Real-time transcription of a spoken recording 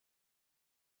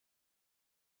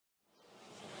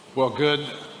Well, good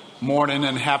morning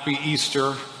and happy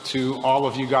Easter to all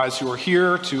of you guys who are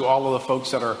here, to all of the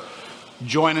folks that are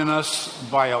joining us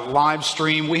via live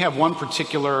stream. We have one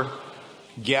particular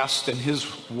guest and his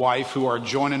wife who are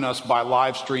joining us by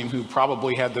live stream who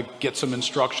probably had to get some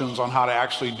instructions on how to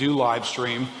actually do live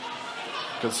stream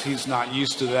because he's not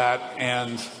used to that.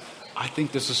 And I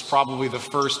think this is probably the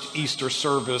first Easter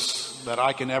service that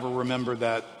I can ever remember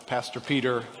that Pastor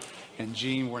Peter and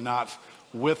Jean were not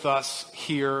with us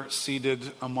here,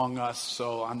 seated among us.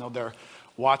 So I know they're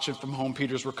watching from home.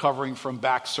 Peter's recovering from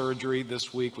back surgery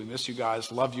this week. We miss you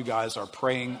guys, love you guys, are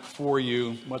praying for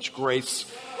you. Much grace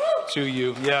to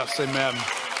you. Yes, amen.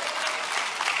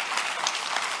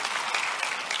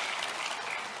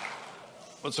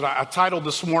 Listen, I titled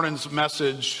this morning's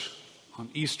message on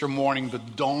Easter morning, The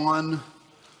Dawn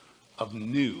of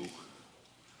New.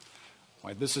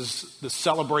 Right, this is the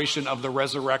celebration of the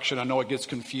resurrection. I know it gets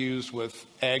confused with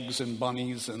eggs and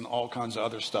bunnies and all kinds of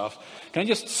other stuff. Can I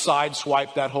just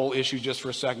sideswipe that whole issue just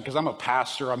for a second? Because I'm a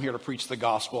pastor. I'm here to preach the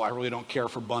gospel. I really don't care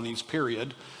for bunnies,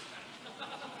 period.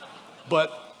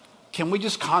 But can we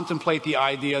just contemplate the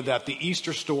idea that the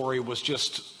Easter story was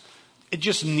it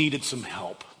just needed some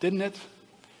help, didn't it?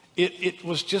 It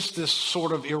was just this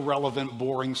sort of irrelevant,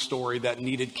 boring story that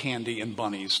needed candy and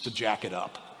bunnies to jack it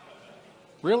up.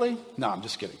 Really? No, I'm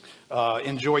just kidding.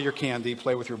 Enjoy your candy,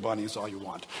 play with your bunnies all you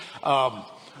want.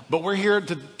 But we're here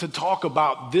to talk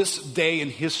about this day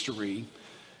in history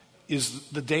is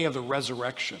the day of the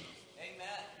resurrection. Amen.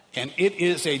 And it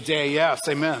is a day, yes,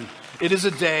 amen. It is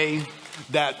a day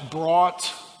that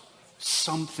brought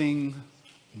something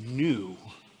new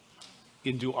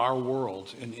into our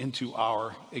world and into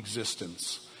our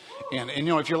existence. And you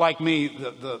know, if you're like me,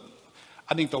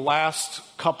 I think the last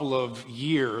couple of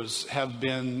years have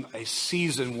been a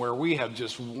season where we have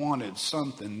just wanted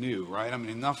something new, right? I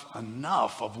mean,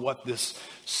 enough of what this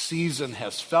season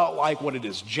has felt like, what it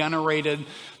has generated,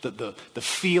 the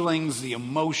feelings, the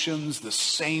emotions, the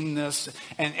sameness.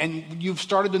 And you've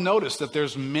started to notice that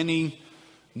there's many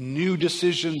new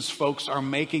decisions folks are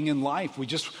making in life. We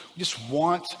just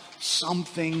want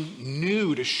something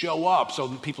new to show up. So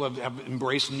people have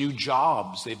embraced new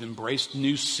jobs. They've embraced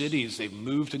new cities. They've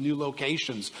moved to new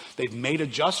locations. They've made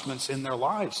adjustments in their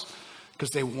lives because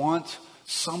they want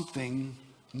something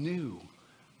new.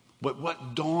 But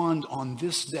what dawned on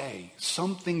this day,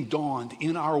 something dawned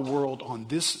in our world on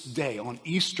this day, on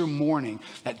Easter morning,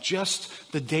 that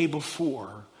just the day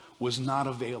before was not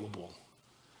available.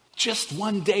 Just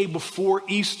one day before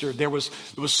Easter, there was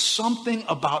something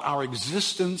about our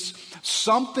existence,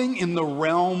 something in the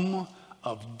realm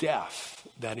of death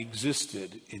that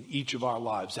existed in each of our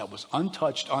lives that was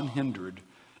untouched, unhindered,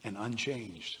 and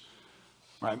unchanged.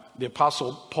 Right? The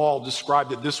Apostle Paul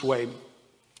described it this way,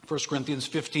 1 Corinthians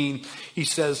 15. He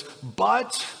says,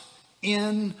 "But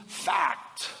in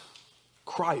fact,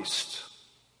 Christ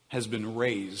has been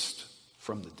raised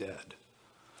from the dead.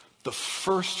 The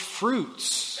first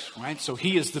fruits," right? So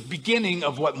he is the beginning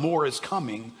of what more is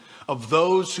coming, "of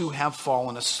those who have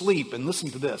fallen asleep." And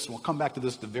listen to this, and we'll come back to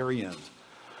this at the very end.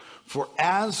 "For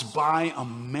as by a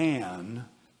man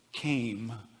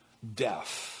came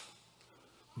death,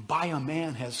 by a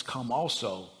man has come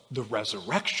also the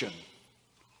resurrection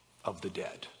of the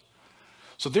dead."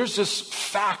 So there's this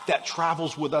fact that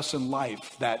travels with us in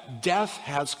life, that death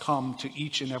has come to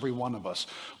each and every one of us.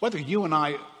 Whether you and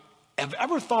I have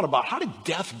ever thought about, how did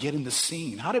death get in the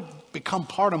scene? How did it become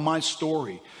part of my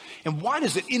story? And why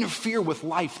does it interfere with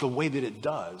life the way that it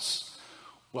does?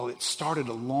 Well, it started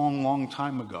a long, long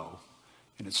time ago.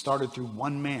 And it started through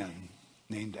one man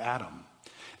named Adam.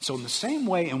 So in the same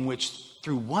way in which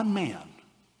through one man,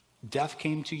 death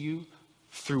came to you,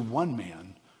 through one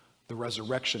man, the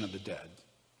resurrection of the dead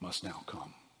must now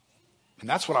come. And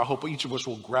that's what I hope each of us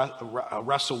will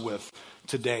wrestle with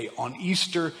today on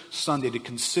Easter Sunday to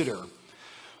consider.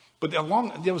 But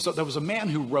there was a man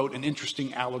who wrote an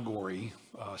interesting allegory.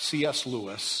 C.S.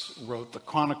 Lewis wrote the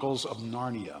Chronicles of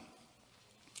Narnia.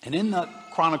 And in the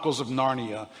Chronicles of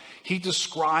Narnia, he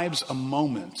describes a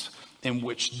moment in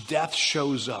which death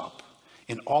shows up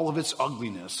in all of its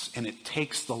ugliness, and it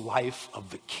takes the life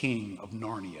of the king of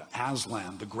Narnia,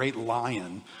 Aslan, the great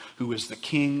lion, who is the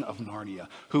king of Narnia,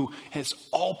 who is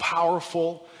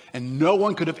all-powerful, and no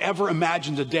one could have ever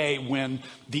imagined a day when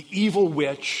the evil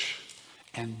witch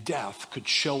and death could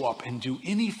show up and do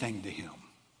anything to him.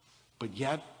 But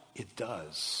yet it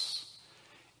does.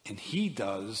 And he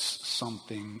does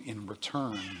something in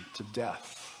return to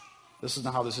death. This is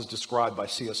how this is described by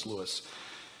C.S. Lewis.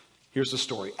 Here's the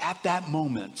story. At that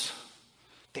moment,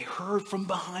 they heard from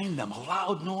behind them a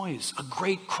loud noise, a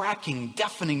great cracking,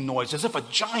 deafening noise, as if a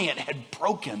giant had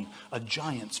broken a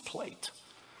giant's plate.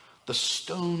 The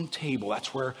stone table,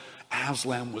 that's where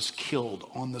Aslan was killed,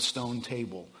 on the stone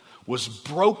table, was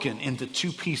broken into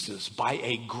two pieces by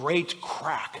a great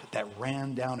crack that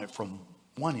ran down it from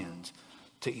one end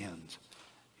to end.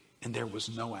 And there was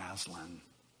no Aslan.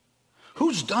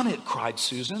 "Who's done it?" cried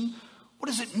Susan. "What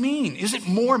does it mean? Is it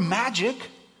more magic?"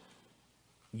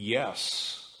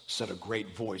 "Yes," said a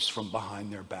great voice from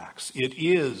behind their backs. "It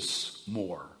is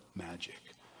more magic."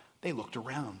 They looked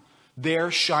around.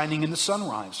 There, shining in the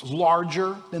sunrise,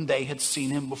 larger than they had seen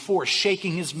him before,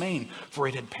 shaking his mane, for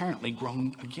it had apparently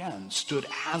grown again, stood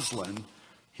Aslan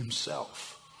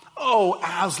himself. "Oh,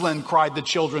 Aslan," cried the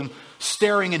children,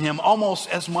 staring at him, almost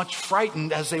as much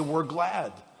frightened as they were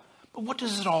glad. "But what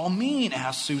does it all mean?"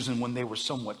 asked Susan when they were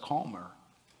somewhat calmer.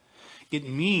 "It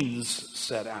means,"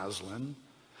 said Aslan,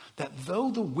 "that though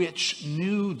the witch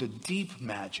knew the deep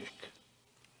magic,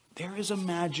 there is a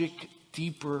magic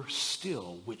deeper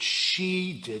still, which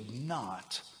she did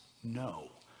not know.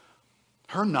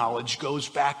 Her knowledge goes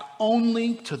back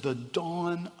only to the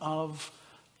dawn of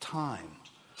time.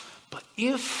 But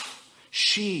if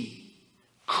she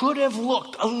could have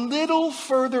looked a little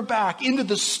further back into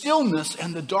the stillness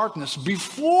and the darkness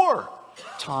before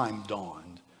time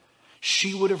dawned,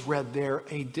 she would have read there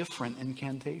a different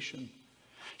incantation.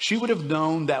 She would have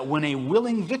known that when a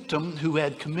willing victim who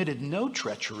had committed no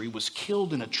treachery was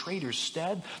killed in a traitor's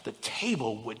stead, the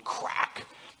table would crack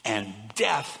and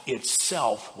death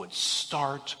itself would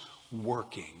start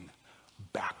working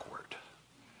backward."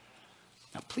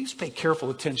 Now, please pay careful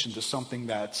attention to something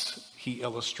that he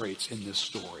illustrates in this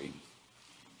story.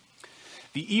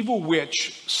 The evil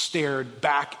witch stared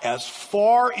back as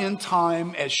far in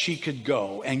time as she could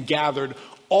go and gathered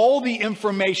all the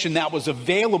information that was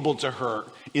available to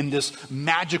her in this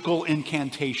magical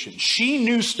incantation. She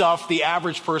knew stuff the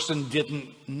average person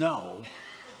didn't know.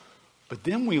 But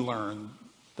then we learn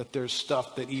that there's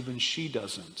stuff that even she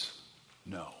doesn't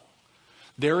know.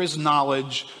 There is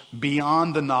knowledge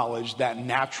beyond the knowledge that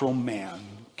natural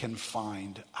man can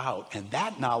find out. And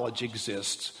that knowledge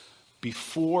exists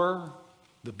before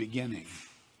the beginning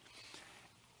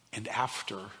and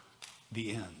after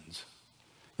the end.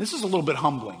 This is a little bit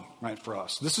humbling, right, for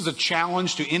us. This is a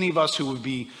challenge to any of us who would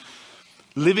be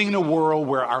living in a world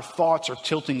where our thoughts are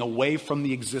tilting away from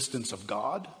the existence of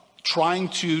God, trying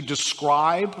to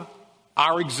describe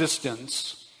our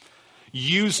existence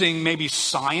using maybe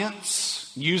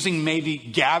science, using maybe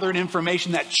gathered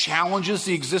information that challenges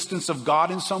the existence of God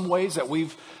in some ways, that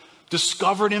we've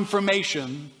discovered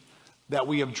information that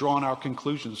we have drawn our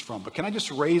conclusions from. But can I just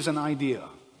raise an idea?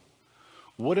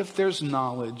 What if there's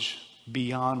knowledge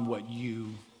beyond what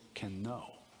you can know?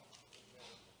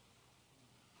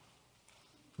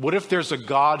 What if there's a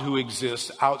God who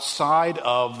exists outside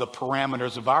of the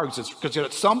parameters of our existence? Because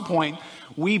at some point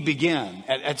we begin.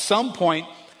 At some point,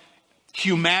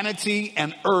 humanity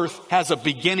and earth has a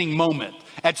beginning moment.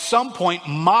 At some point,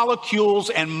 molecules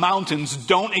and mountains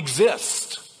don't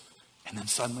exist. And then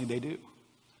suddenly they do.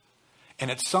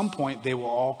 And at some point, they will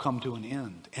all come to an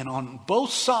end. And on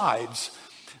both sides,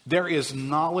 there is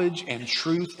knowledge and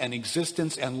truth and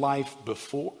existence and life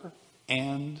before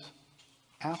and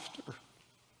after.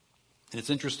 And it's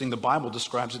interesting, the Bible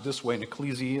describes it this way in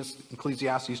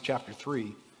Ecclesiastes chapter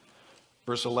 3,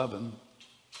 verse 11.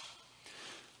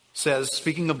 Says,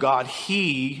 speaking of God,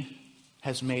 He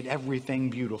has made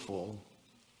everything beautiful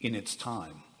in its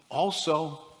time.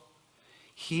 Also,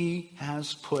 He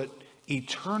has put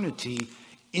eternity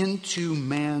into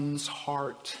man's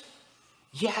heart,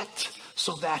 yet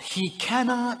so that he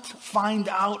cannot find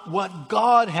out what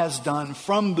God has done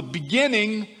from the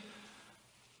beginning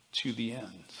to the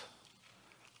end.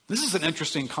 This is an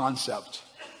interesting concept,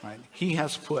 right? He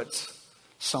has put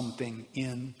something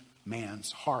in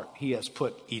man's heart. He has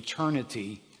put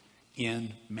eternity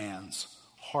in man's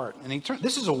heart. And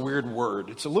this is a weird word.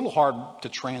 It's a little hard to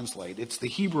translate. It's the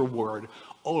Hebrew word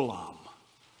olam.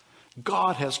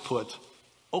 God has put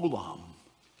olam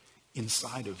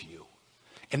inside of you.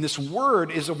 And this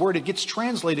word is a word, it gets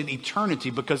translated eternity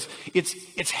because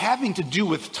it's having to do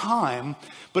with time,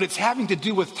 but it's having to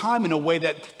do with time in a way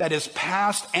that is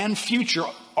past and future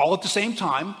all at the same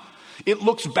time. It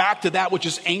looks back to that which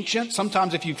is ancient.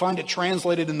 Sometimes if you find it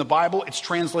translated in the Bible, it's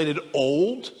translated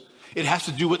old. It has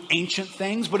to do with ancient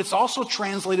things, but it's also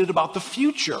translated about the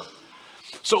future.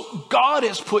 So God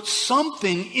has put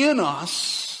something in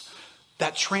us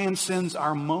that transcends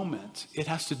our moment. It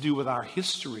has to do with our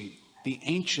history, the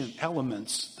ancient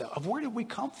elements of where did we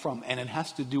come from, and it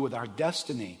has to do with our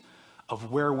destiny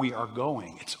of where we are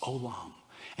going. It's olam.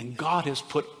 And God has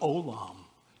put olam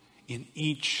in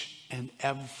each and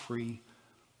every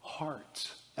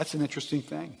heart. That's an interesting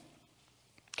thing.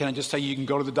 Can I just tell you, you can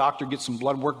go to the doctor, get some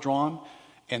blood work drawn,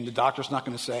 and the doctor's not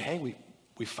going to say, hey,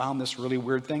 we found this really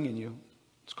weird thing in you.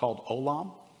 It's called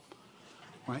olam,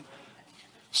 right?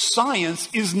 Science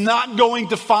is not going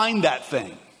to find that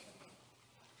thing.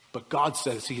 But God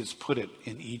says he has put it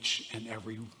in each and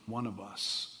every one of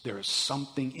us. There is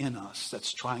something in us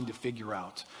that's trying to figure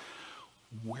out,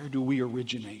 where do we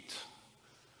originate?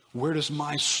 Where does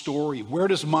my story, where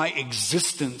does my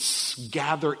existence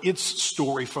gather its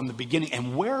story from the beginning?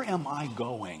 And where am I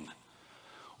going?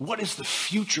 What is the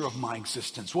future of my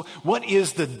existence? What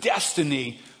is the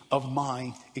destiny of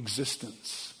my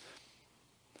existence?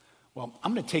 Well,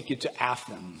 I'm going to take you to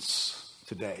Athens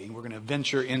today. We're going to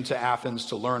venture into Athens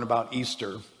to learn about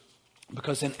Easter.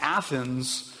 Because in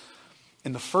Athens,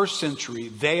 in the first century,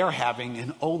 they are having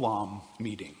an olam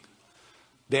meeting.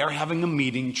 They are having a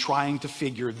meeting trying to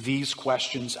figure these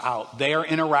questions out. They are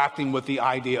interacting with the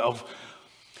idea of,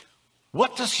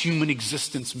 what does human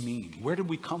existence mean? Where did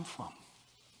we come from?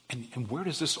 And where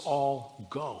does this all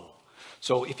go?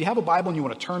 So if you have a Bible and you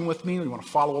want to turn with me or you want to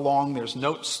follow along, there's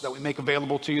notes that we make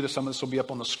available to you. Some of this will be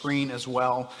up on the screen as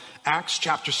well. Acts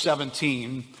chapter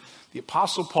 17, the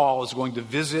Apostle Paul is going to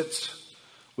visit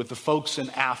with the folks in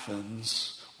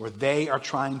Athens where they are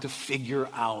trying to figure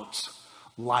out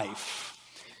life.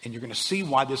 And you're going to see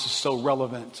why this is so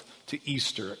relevant to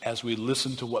Easter as we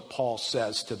listen to what Paul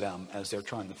says to them as they're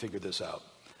trying to figure this out.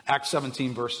 Acts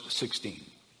 17, verse 16.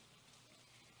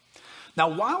 Now,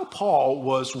 while Paul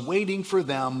was waiting for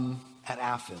them at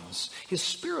Athens, his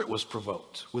spirit was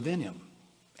provoked within him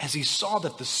as he saw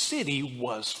that the city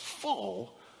was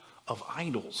full of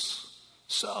idols.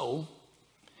 So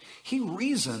he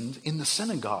reasoned in the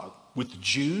synagogue with the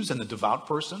Jews and the devout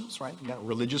persons, right? You got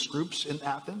religious groups in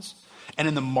Athens. And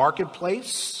in the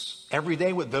marketplace, every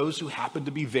day with those who happened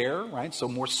to be there, right? So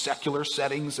more secular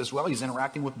settings as well. He's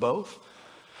interacting with both.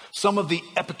 Some of the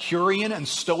Epicurean and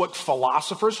Stoic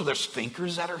philosophers, so there's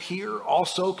thinkers that are here,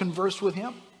 also conversed with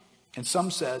him. And some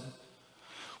said,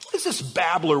 what does this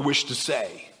babbler wish to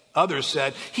say? Others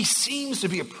said, he seems to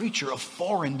be a preacher of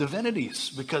foreign divinities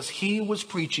because he was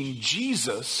preaching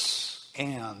Jesus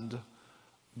and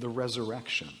the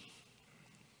resurrection.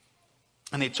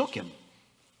 And they took him.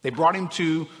 They brought him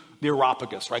to the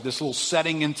Areopagus, right? This little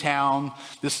setting in town.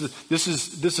 This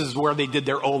is where they did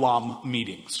their olam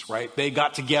meetings, right? They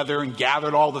got together and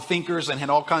gathered all the thinkers and had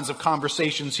all kinds of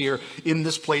conversations here in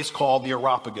this place called the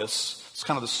Areopagus. It's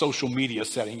kind of the social media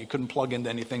setting. You couldn't plug into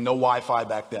anything, no Wi-Fi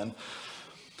back then.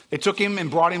 They took him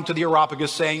and brought him to the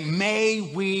Areopagus saying, may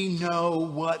we know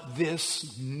what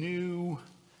this new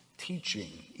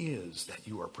teaching is that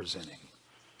you are presenting.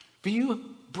 For you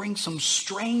bring some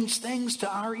strange things to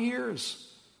our ears.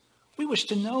 We wish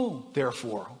to know,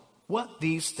 therefore, what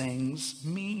these things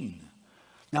mean.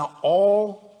 Now,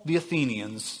 all the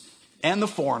Athenians and the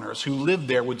foreigners who lived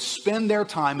there would spend their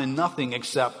time in nothing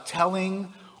except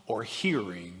telling or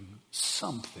hearing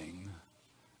something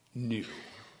new.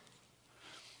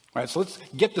 All right, so let's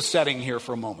get the setting here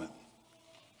for a moment.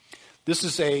 This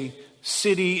is a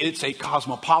city, it's a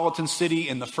cosmopolitan city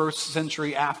in the first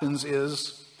century. Athens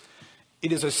is.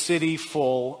 It is a city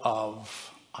full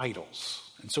of idols.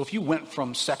 And so if you went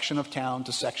from section of town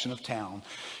to section of town,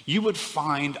 you would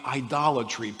find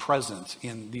idolatry present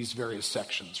in these various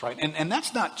sections, right? And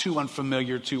that's not too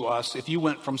unfamiliar to us. If you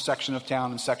went from section of town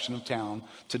and section of town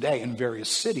today in various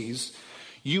cities,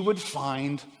 you would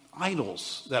find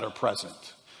idols that are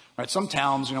present, right? Some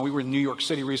towns, we were in New York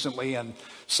City recently, and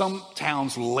some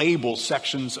towns label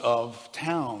sections of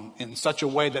town in such a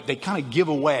way that they kind of give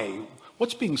away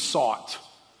what's being sought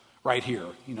right here.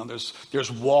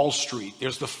 There's Wall Street.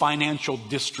 There's the financial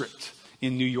district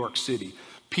in New York City.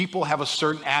 People have a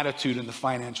certain attitude in the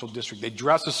financial district. They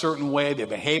dress a certain way. They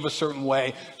behave a certain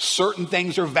way. Certain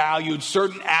things are valued.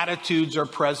 Certain attitudes are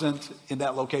present in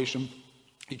that location.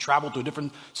 You travel to a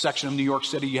different section of New York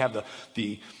City. You have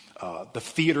the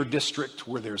theater district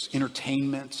where there's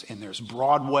entertainment, and there's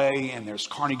Broadway, and there's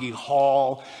Carnegie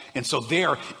Hall. And so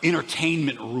there,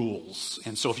 entertainment rules.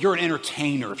 And so if you're an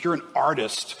entertainer, if you're an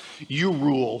artist, you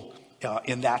rule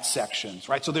in that section,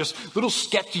 right? So there's little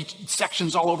sketchy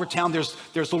sections all over town. There's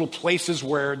little places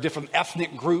where different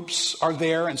ethnic groups are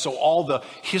there. And so all the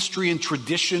history and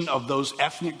tradition of those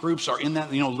ethnic groups are in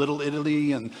that, Little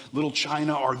Italy and Little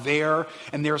China are there.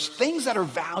 And there's things that are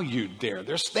valued there.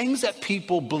 There's things that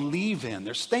people believe in.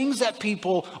 There's things that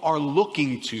people are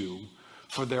looking to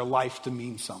for their life to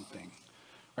mean something,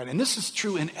 right? And this is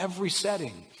true in every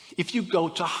setting. If you go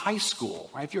to high school,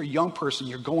 right? If you're a young person,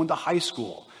 you're going to high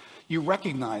school. you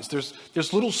recognize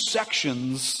there's little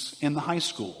sections in the high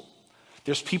school.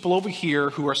 There's people over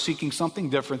here who are seeking something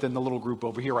different than the little group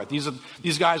over here, right?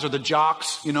 These guys are the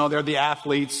jocks, they're the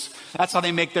athletes. That's how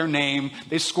they make their name.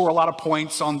 They score a lot of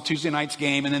points on Tuesday night's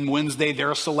game, and then Wednesday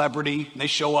they're a celebrity. They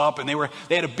show up, and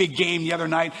they had a big game the other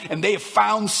night, and they have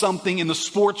found something in the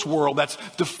sports world that's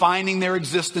defining their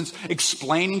existence,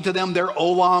 explaining to them their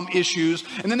olam issues.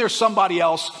 And then there's somebody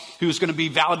else who's going to be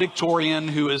valedictorian,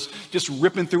 who is just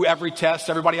ripping through every test.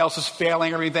 Everybody else is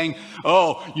failing everything.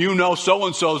 Oh,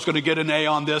 so-and-so is going to get an A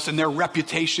on this, and their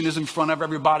reputation is in front of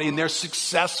everybody, and they're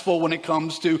successful when it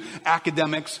comes to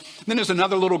academics. And then there's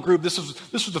another little group. This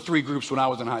was the three groups when I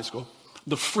was in high school.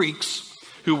 The freaks,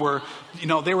 who were,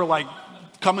 they were like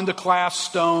coming to class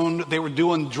stoned. They were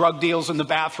doing drug deals in the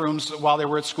bathrooms while they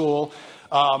were at school.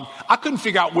 I couldn't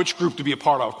figure out which group to be a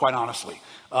part of, quite honestly.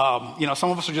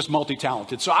 Some of us are just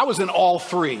multi-talented. So I was in all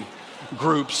three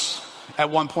groups at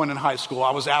one point in high school.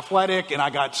 I was athletic, and I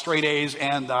got straight A's,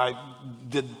 and I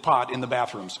did pot in the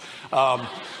bathrooms.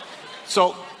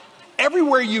 So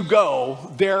everywhere you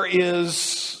go, there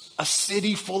is a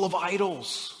city full of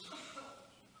idols.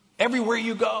 Everywhere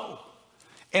you go.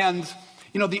 And,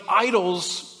 the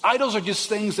idols are just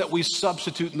things that we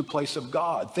substitute in the place of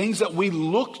God. Things that we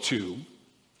look to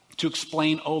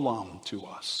explain olam to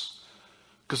us.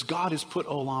 Because God has put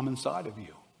olam inside of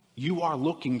you. You are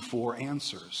looking for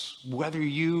answers, whether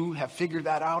you have figured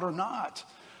that out or not.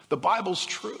 The Bible's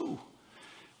true.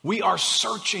 We are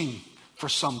searching for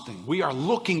something. We are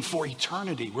looking for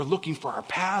eternity. We're looking for our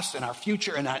past and our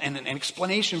future and an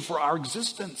explanation for our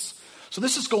existence. So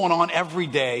this is going on every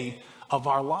day of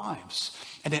our lives.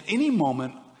 And at any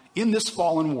moment in this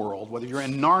fallen world, whether you're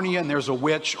in Narnia and there's a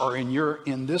witch, or you're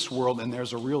in this world and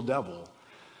there's a real devil,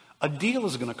 a deal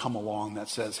is going to come along that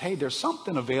says, hey, there's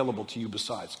something available to you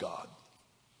besides God.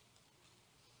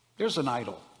 There's an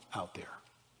idol out there.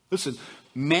 Listen,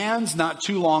 man's not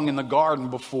too long in the garden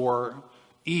before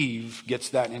Eve gets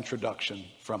that introduction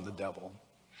from the devil.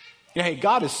 Yeah, hey,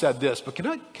 God has said this, but can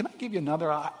I give you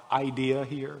another idea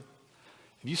here?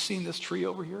 Have you seen this tree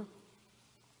over here?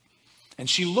 And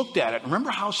she looked at it.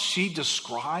 Remember how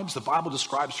the Bible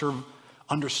describes her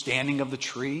understanding of the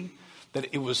tree? That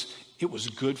it was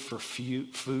good for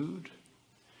food.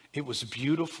 It was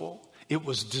beautiful. It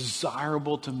was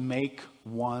desirable to make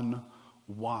one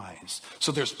wise.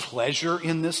 So there's pleasure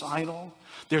in this idol.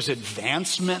 There's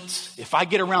advancement. If I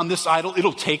get around this idol,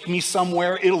 it'll take me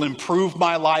somewhere. It'll improve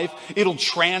my life. It'll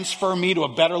transfer me to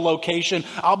a better location.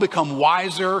 I'll become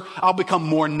wiser. I'll become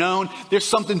more known. There's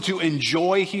something to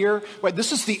enjoy here. Right?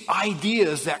 This is the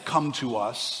ideas that come to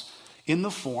us in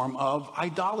the form of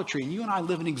idolatry. And you and I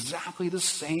live in exactly the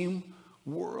same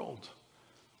world.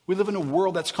 We live in a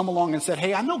world that's come along and said,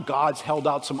 hey, I know God's held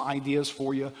out some ideas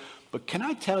for you, but can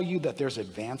I tell you that there's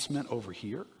advancement over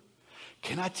here?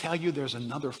 Can I tell you there's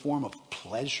another form of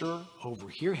pleasure over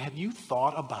here? Have you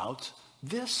thought about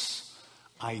this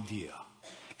idea?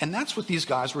 And that's what these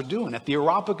guys were doing. At the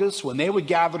Areopagus, when they would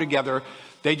gather together,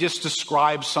 they just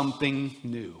described something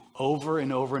new over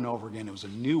and over and over again. It was a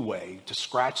new way to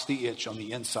scratch the itch on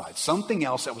the inside. Something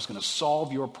else that was going to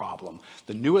solve your problem.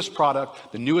 The newest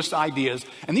product, the newest ideas.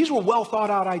 And these were well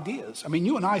thought out ideas. I mean,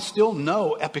 you and I still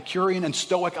know Epicurean and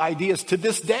Stoic ideas to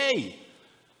this day.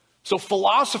 So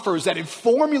philosophers that had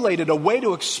formulated a way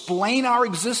to explain our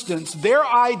existence, their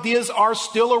ideas are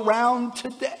still around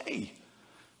today.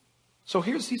 So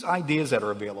here's these ideas that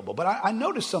are available. But I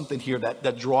noticed something here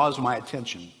that draws my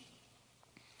attention.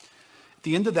 At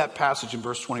the end of that passage in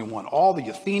verse 21, all the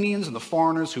Athenians and the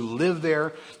foreigners who lived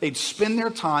there, they'd spend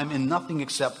their time in nothing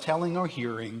except telling or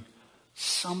hearing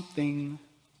something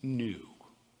new.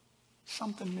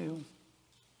 Something new.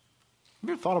 Have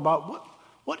you ever thought about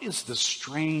what is the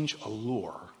strange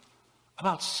allure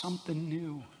about something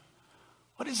new?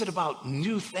 What is it about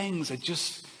new things that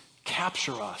just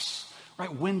capture us?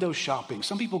 Right? Window shopping.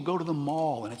 Some people go to the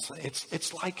mall and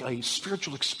it's like a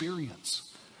spiritual experience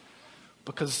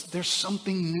because there's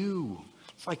something new.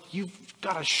 It's like you've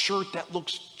got a shirt that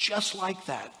looks just like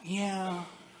that. Yeah,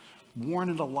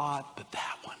 worn it a lot, but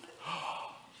that one,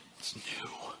 it's new.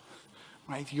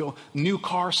 Right? You go, new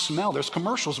car smell. There's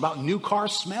commercials about new car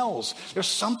smells. There's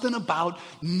something about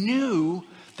new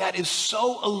that is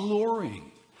so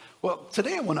alluring. Well,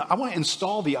 today I want to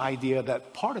install the idea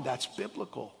that part of that's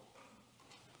biblical.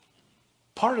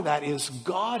 Part of that is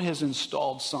God has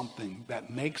installed something that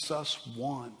makes us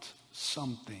want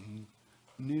something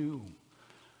new.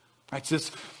 Right? So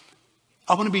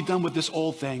I want to be done with this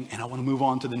old thing and I want to move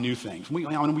on to the new things. We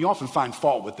often find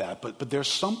fault with that, but there's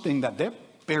something that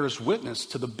bears witness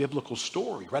to the biblical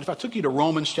story. Right? If I took you to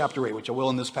Romans chapter 8, which I will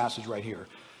in this passage right here,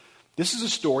 This is a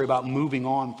story about moving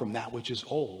on from that which is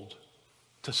old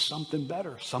to something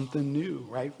better, something new,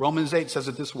 right? Romans 8 says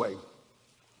it this way.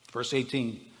 Verse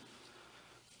 18,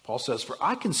 Paul says, "For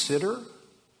I consider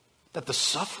that the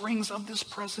sufferings of this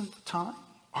present time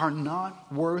are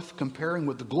not worth comparing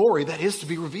with the glory that is to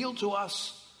be revealed to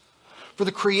us. For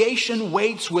the creation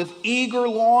waits with eager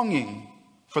longing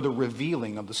for the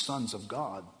revealing of the sons of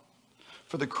God.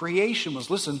 For the creation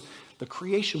was," listen, "the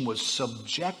creation was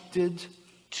subjected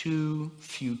to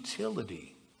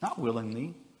futility, not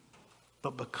willingly,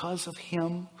 but because of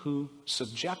him who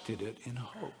subjected it in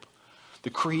hope."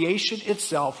 The creation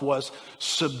itself was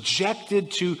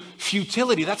subjected to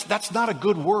futility. That's not a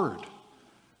good word,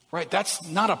 right? That's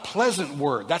not a pleasant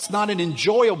word. That's not an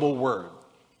enjoyable word,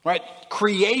 right?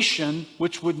 Creation,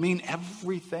 which would mean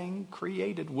everything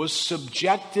created, was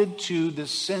subjected to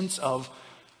this sense of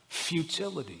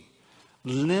futility,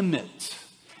 limit.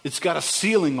 It's got a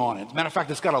ceiling on it. As a matter of fact,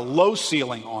 it's got a low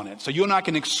ceiling on it. So you and I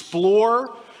can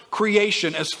explore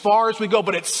creation as far as we go,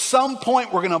 but at some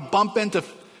point we're going to bump into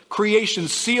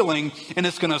creation's ceiling and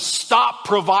it's going to stop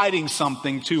providing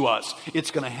something to us. It's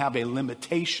going to have a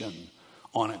limitation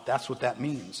on it. That's what that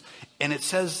means. And it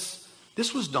says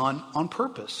this was done on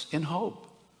purpose in hope.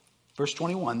 Verse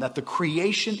 21, that the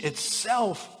creation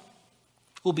itself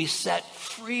will be set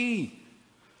free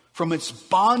from its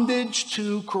bondage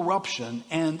to corruption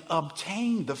and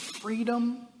obtain the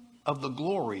freedom of the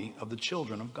glory of the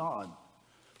children of God.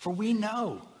 For we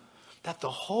know that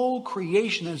the whole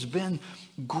creation has been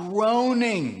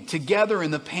groaning together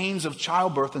in the pains of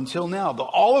childbirth until now.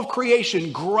 All of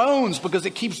creation groans because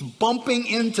it keeps bumping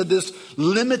into this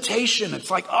limitation. It's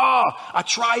like, I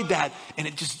tried that and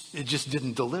it just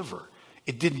didn't deliver.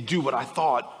 It didn't do what I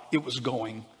thought it was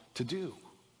going to do.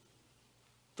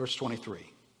 Verse 23.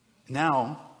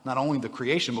 Now, not only the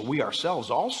creation, but we ourselves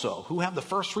also, who have the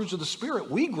first fruits of the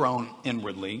Spirit, we groan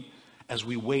inwardly as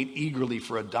we wait eagerly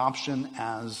for adoption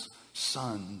as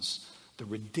sons, the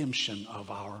redemption of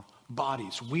our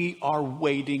bodies. We are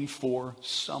waiting for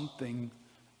something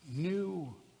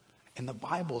new. And the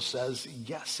Bible says,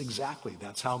 yes, exactly.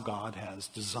 That's how God has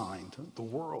designed the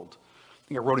world. I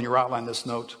think I wrote in your outline this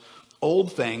note,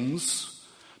 old things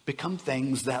become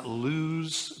things that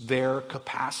lose their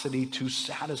capacity to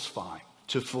satisfy,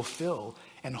 to fulfill,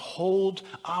 and hold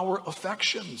our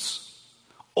affections.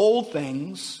 Old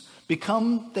things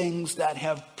become things that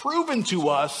have proven to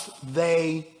us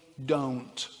they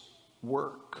don't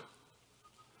work.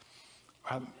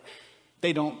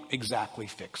 They don't exactly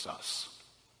fix us.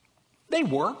 They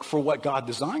work for what God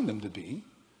designed them to be.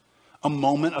 A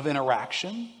moment of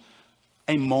interaction,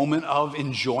 a moment of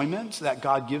enjoyment that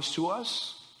God gives to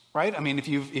us, right? I mean, if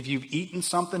you've eaten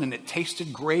something and it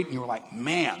tasted great and you were like,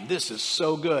 man, this is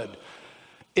so good.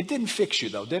 It didn't fix you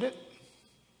though, did it?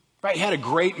 Right? You had a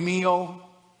great meal,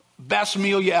 best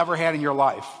meal you ever had in your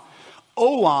life.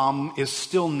 Olam is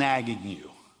still nagging you.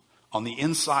 On the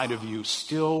inside of you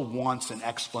still wants an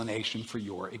explanation for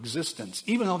your existence.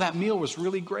 Even though that meal was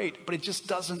really great, but it just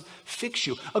doesn't fix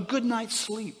you. A good night's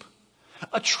sleep.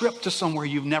 A trip to somewhere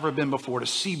you've never been before to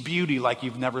see beauty like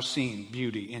you've never seen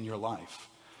beauty in your life.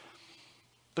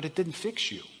 But it didn't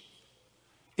fix you.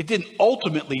 It didn't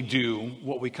ultimately do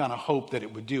what we kind of hoped that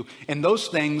it would do. And those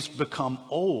things become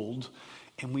old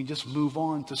and we just move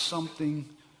on to something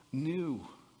new.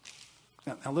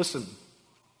 Now listen,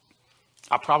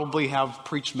 I probably have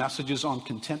preached messages on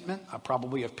contentment. I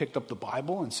probably have picked up the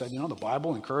Bible and said, the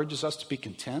Bible encourages us to be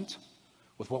content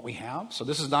with what we have. So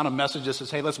this is not a message that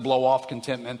says, hey, let's blow off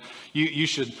contentment. You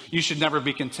should never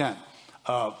be content.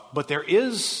 But there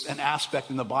is an aspect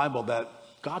in the Bible that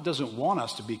God doesn't want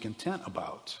us to be content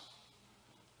about.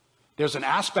 There's an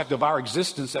aspect of our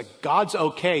existence that God's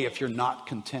okay if you're not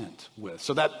content with.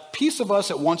 So that piece of us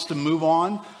that wants to move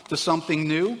on to something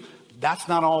new, that's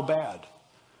not all bad.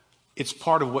 It's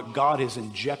part of what God has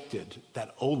injected,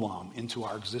 that olam, into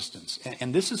our existence.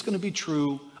 And this is going to be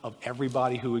true of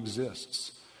everybody who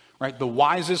exists, right? The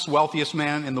wisest, wealthiest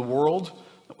man in the world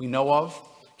that we know of,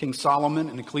 King Solomon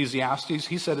in Ecclesiastes,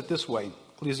 he said it this way,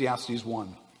 Ecclesiastes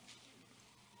 1.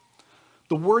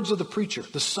 The words of the preacher,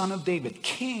 the son of David,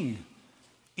 king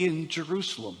in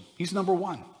Jerusalem. He's number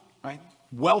one, right?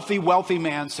 Wealthy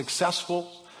man,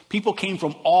 successful. People came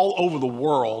from all over the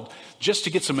world just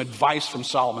to get some advice from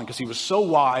Solomon because he was so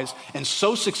wise and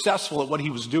so successful at what he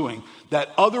was doing that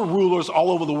other rulers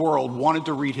all over the world wanted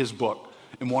to read his book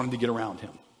and wanted to get around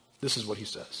him. This is what he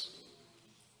says.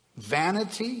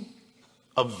 Vanity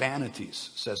of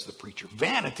vanities, says the preacher.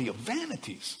 Vanity of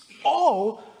vanities.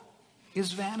 All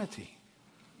is vanity.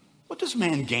 What does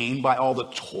man gain by all the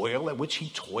toil at which he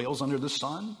toils under the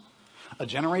sun? A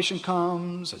generation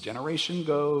comes, a generation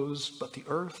goes, but the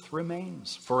earth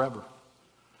remains forever.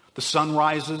 The sun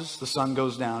rises, the sun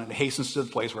goes down, and it hastens to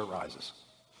the place where it rises.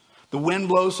 The wind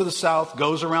blows to the south,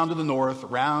 goes around to the north,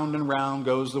 round and round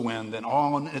goes the wind, and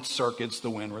on its circuits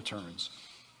the wind returns.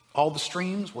 All the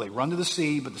streams, well, they run to the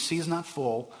sea, but the sea is not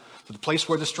full. To the place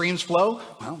where the streams flow,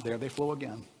 well, there they flow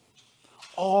again.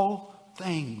 All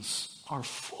things are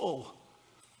full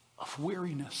of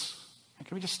weariness. And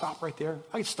can we just stop right there?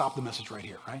 I can stop the message right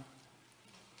here, right?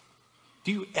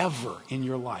 Do you ever in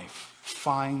your life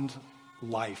find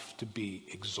life to be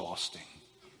exhausting?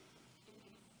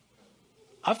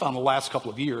 I found the last couple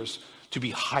of years to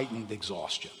be heightened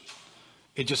exhaustion.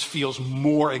 It just feels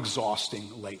more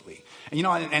exhausting lately. And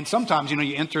and sometimes,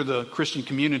 you enter the Christian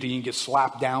community and you get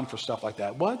slapped down for stuff like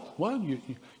that. What?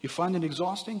 You find it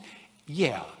exhausting?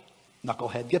 Yeah,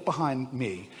 knucklehead, get behind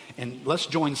me and let's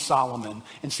join Solomon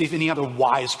and see if any other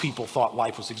wise people thought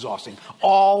life was exhausting.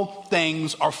 All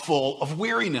things are full of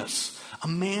weariness. A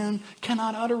man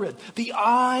cannot utter it. The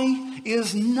eye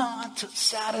is not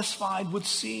satisfied with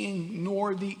seeing,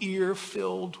 nor the ear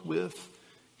filled with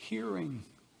hearing.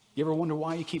 You ever wonder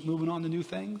why you keep moving on to new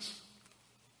things?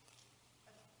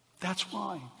 That's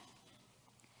why.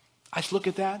 I look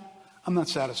at that. I'm not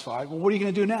satisfied. Well, what are you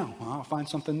going to do now? Well, I'll find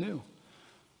something new.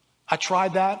 I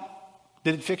tried that.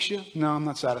 Did it fix you? No, I'm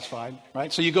not satisfied,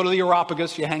 right? So you go to the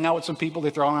Areopagus, you hang out with some people, they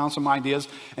throw around some ideas,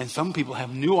 and some people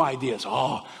have new ideas.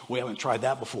 Oh, we haven't tried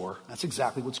that before. That's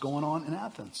exactly what's going on in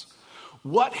Athens.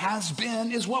 What has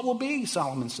been is what will be,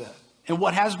 Solomon said. And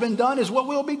what has been done is what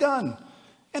will be done.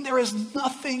 And there is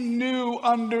nothing new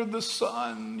under the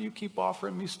sun. You keep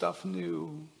offering me stuff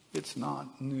new. It's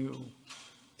not new.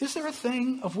 Is there a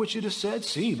thing of which it is said,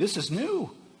 see, this is new?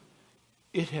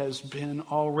 It has been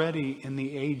already in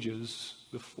the ages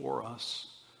before us.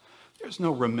 There's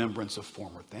no remembrance of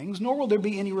former things, nor will there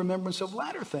be any remembrance of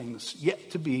latter things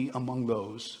yet to be among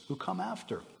those who come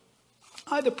after.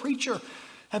 I, the preacher,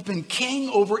 have been king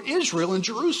over Israel and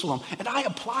Jerusalem, and I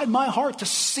applied my heart to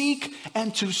seek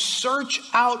and to search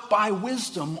out by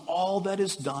wisdom all that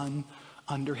is done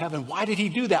under heaven. Why did he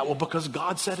do that? Well, because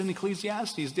God said in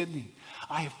Ecclesiastes, didn't he?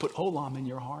 I have put Olam in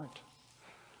your heart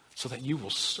so that you will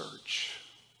search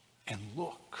and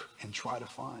look and try to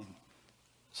find.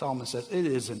 Solomon says, it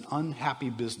is an unhappy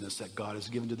business that God has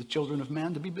given to the children of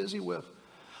man to be busy with.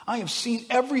 I have seen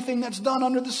everything that's done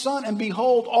under the sun, and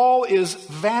behold, all is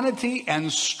vanity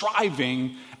and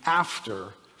striving after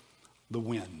the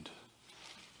wind.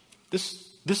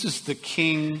 This is the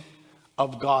king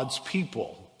of God's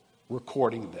people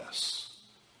recording this.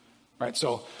 Right?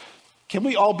 So can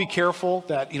we all be careful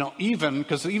that,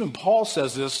 because even Paul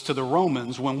says this to the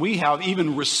Romans, when we have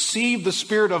even received the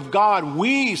Spirit of God,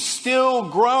 we still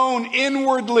groan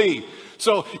inwardly.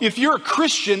 So if you're a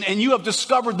Christian and you have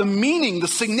discovered the meaning, the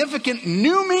significant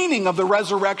new meaning of the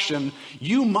resurrection,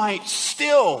 you might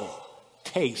still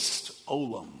taste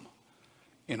Olam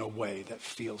in a way that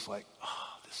feels like,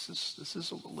 this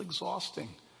is a little exhausting.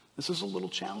 This is a little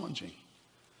challenging.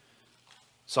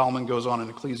 Solomon goes on in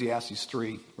Ecclesiastes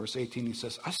 3, verse 18, he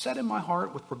says, I said in my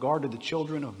heart with regard to the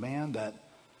children of man that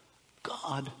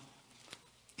God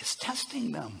is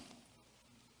testing them,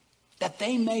 that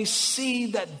they may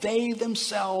see that they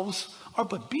themselves are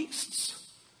but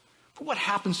beasts. For what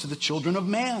happens to the children of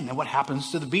man and what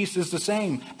happens to the beast is the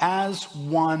same. As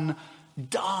one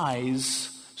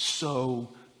dies, so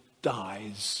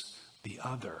dies the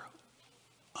other.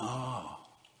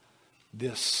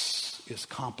 This is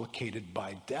complicated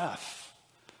by death,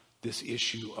 this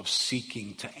issue of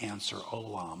seeking to answer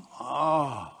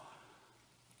Olam.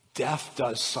 Death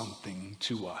does something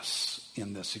to us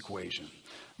in this equation.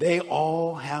 They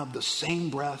all have the same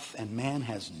breath, and man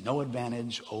has no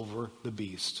advantage over the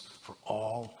beast, for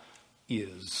all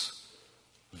is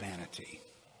vanity.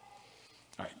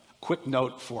 All right, quick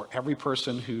note for every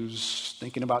person who's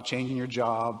thinking about changing your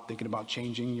job, thinking about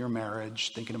changing your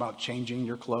marriage, thinking about changing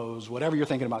your clothes, whatever you're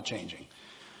thinking about changing.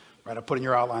 Right, I put in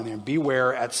your outline there,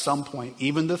 beware at some point,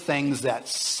 even the things that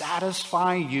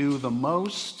satisfy you the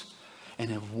most and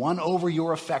have won over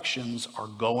your affections are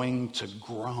going to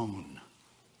groan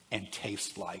and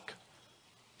taste like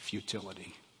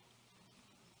futility.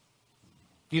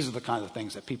 These are the kinds of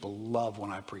things that people love when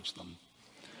I preach them.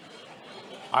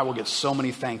 I will get so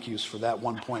many thank yous for that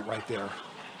one point right there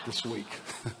this week.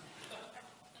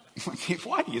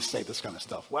 Why do you say this kind of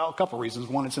stuff? Well, a couple reasons.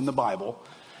 One, it's in the Bible.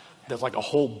 There's like a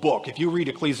whole book. If you read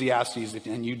Ecclesiastes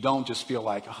and you don't just feel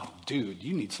like, oh, dude,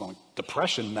 you need some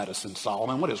depression medicine,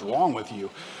 Solomon. What is wrong with you?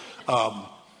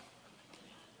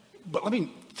 But let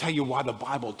me tell you why the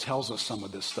Bible tells us some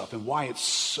of this stuff and why it's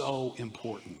so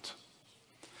important.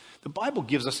 The Bible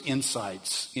gives us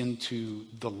insights into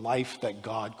the life that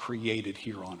God created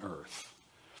here on earth.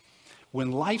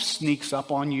 When life sneaks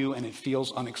up on you and it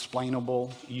feels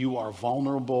unexplainable, you are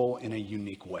vulnerable in a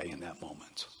unique way in that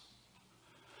moment.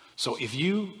 So if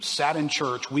you sat in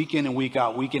church week in and week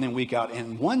out,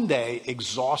 and one day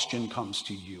exhaustion comes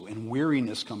to you and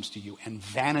weariness comes to you and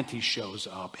vanity shows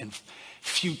up and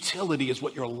futility is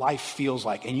what your life feels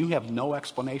like, and you have no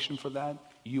explanation for that,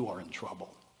 you are in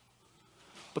trouble.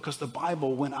 Because the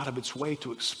Bible went out of its way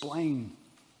to explain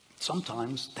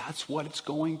sometimes that's what it's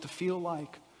going to feel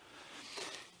like.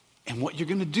 And what you're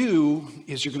going to do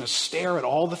is you're going to stare at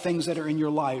all the things that are in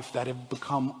your life that have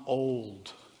become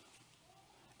old.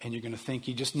 And you're going to think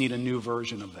you just need a new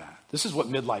version of that. This is what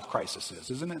midlife crisis is,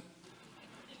 isn't it?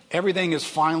 Everything has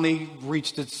finally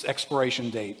reached its expiration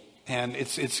date. And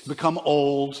it's become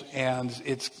old, and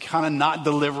it's kind of not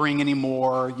delivering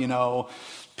anymore. You know,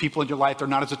 people in your life, they're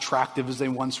not as attractive as they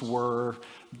once were.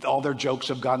 All their jokes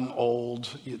have gotten old.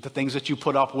 The things that you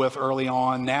put up with early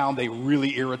on, now they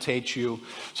really irritate you.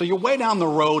 So you're way down the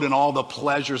road in all the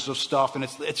pleasures of stuff, and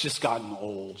it's just gotten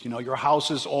old. You know, your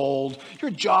house is old.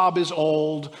 Your job is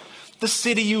old. The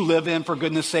city you live in, for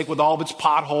goodness sake, with all of its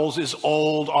potholes is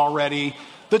old already.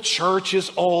 The church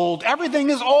is old. Everything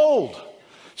is old.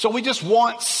 So we just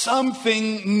want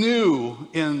something new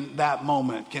in that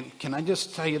moment. Can I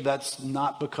just tell you that's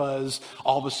not because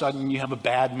all of a sudden you have a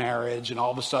bad marriage and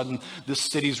all of a sudden this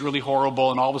city's really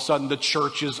horrible and all of a sudden the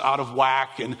church is out of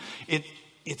whack, and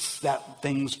it's that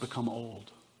things become old.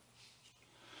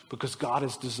 Because God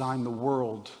has designed the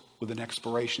world with an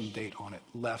expiration date on it,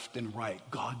 left and right.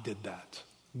 God did that.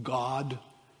 God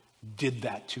did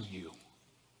that to you.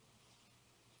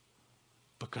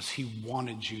 Because he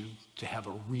wanted you to have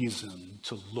a reason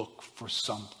to look for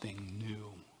something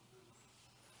new.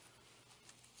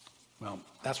 Well,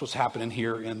 that's what's happening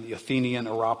here in the Athenian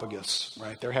Areopagus,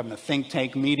 right? They're having a think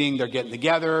tank meeting. They're getting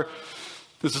together.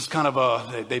 This is kind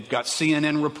of they've got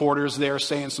CNN reporters there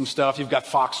saying some stuff. You've got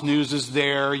Fox News is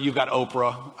there. You've got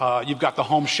Oprah. You've got the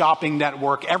Home Shopping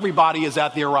Network. Everybody is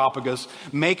at the Areopagus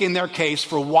making their case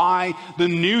for why the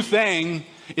new thing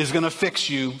is going to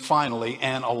fix you finally.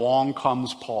 And along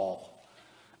comes Paul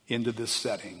into this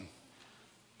setting.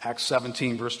 Acts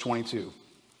 17, verse 22.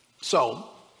 So,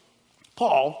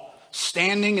 Paul,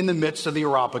 standing in the midst of the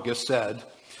Areopagus, said,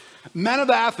 "Men of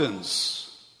Athens,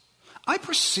 I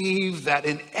perceive that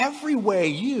in every way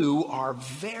you are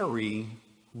very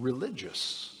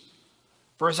religious.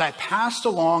 For as I passed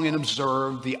along and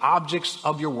observed the objects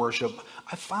of your worship,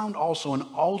 I found also an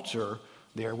altar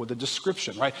there with a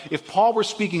description," right? If Paul were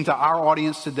speaking to our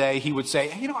audience today, he would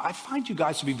say, "You know, I find you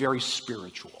guys to be very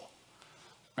spiritual."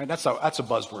 Right? That's a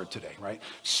buzzword today, right?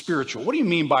 Spiritual. What do you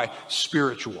mean by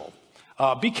spiritual?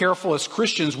 Be careful. As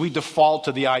Christians, we default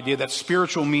to the idea that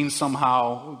spiritual means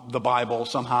somehow the Bible,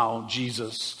 somehow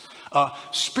Jesus.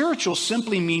 Spiritual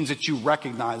simply means that you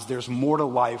recognize there's more to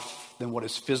life than what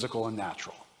is physical and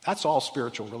natural. That's all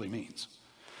spiritual really means.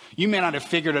 You may not have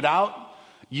figured it out.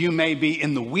 You may be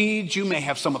in the weeds. You may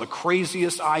have some of the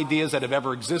craziest ideas that have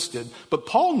ever existed. But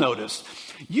Paul noticed,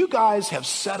 you guys have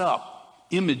set up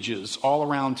images all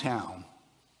around town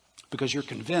because you're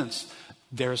convinced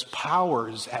there's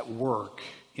powers at work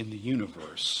in the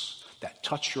universe that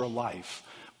touch your life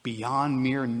beyond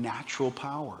mere natural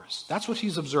powers. That's what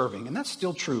he's observing, and that's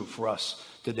still true for us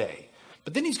today.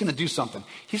 But then he's going to do something.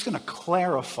 He's going to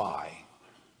clarify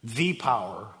the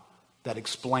power that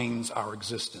explains our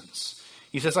existence.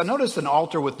 He says, "I noticed an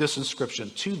altar with this inscription,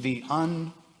 'To the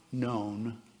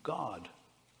unknown God.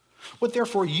 What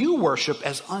therefore you worship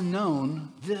as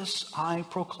unknown, this I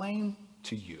proclaim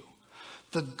to you.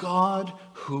 The God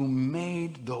who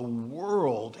made the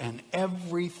world and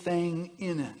everything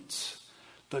in it."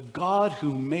 The God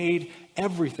who made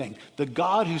everything. The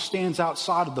God who stands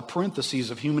outside of the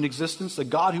parentheses of human existence. The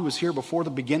God who was here before the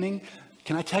beginning.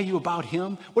 Can I tell you about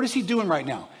him? What is he doing right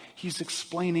now? He's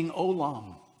explaining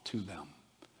Olam to them.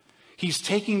 He's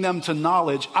taking them to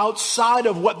knowledge outside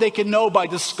of what they can know by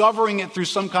discovering it through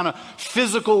some kind of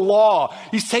physical law.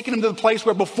 He's taking them to the place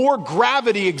where before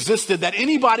gravity existed, that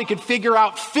anybody could figure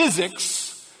out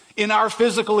physics in our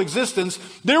physical existence,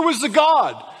 there was a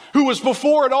God who was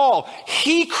before it all.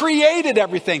 He created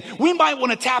everything. We might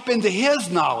want to tap into his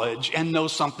knowledge and know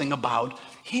something about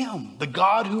him, the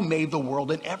God who made the world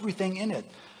and everything in it.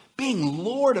 Being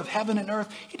Lord of heaven and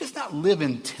earth, he does not live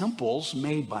in temples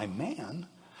made by man.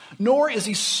 Nor is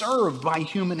he served by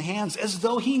human hands as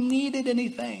though he needed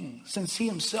anything, since he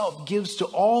himself gives to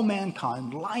all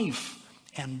mankind life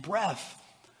and breath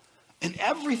and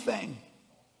everything.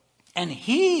 And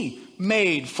he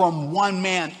made from one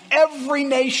man every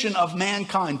nation of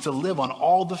mankind to live on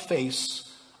all the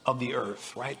face of the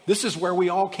earth, right? This is where we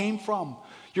all came from.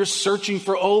 You're searching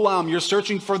for Olam. You're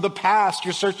searching for the past.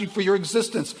 You're searching for your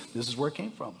existence. This is where it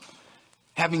came from.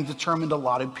 Having determined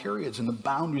allotted periods and the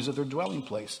boundaries of their dwelling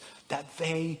place, that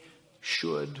they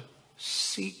should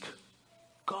seek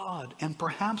God and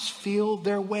perhaps feel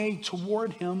their way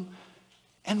toward him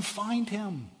and find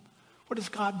him. What is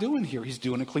God doing here? He's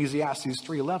doing Ecclesiastes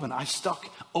 3:11. I stuck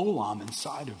Olam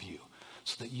inside of you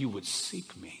so that you would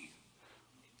seek me.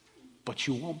 But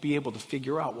you won't be able to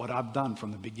figure out what I've done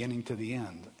from the beginning to the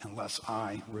end unless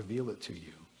I reveal it to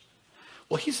you.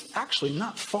 Well, he's actually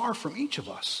not far from each of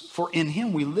us. For in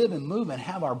him we live and move and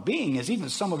have our being, as even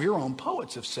some of your own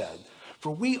poets have said.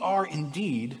 For we are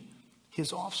indeed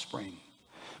his offspring.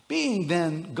 Being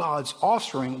then God's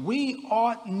offspring, we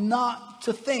ought not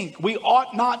to think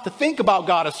about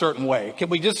God a certain way. Can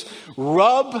we just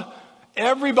rub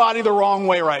everybody the wrong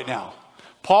way right now?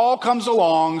 Paul comes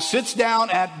along, sits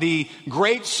down at the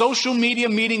great social media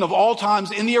meeting of all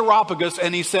times in the Areopagus,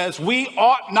 and he says, we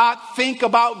ought not think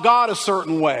about God a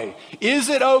certain way. Is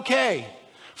it okay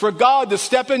for God to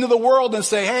step into the world and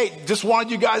say, hey, just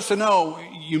wanted you guys to know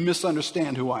you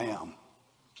misunderstand who I am.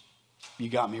 You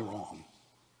got me wrong.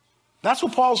 That's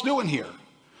what Paul's doing here.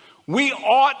 We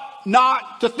ought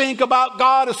not to think about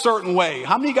God a certain way.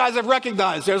 How many of you guys have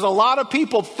recognized there's a lot of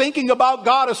people thinking about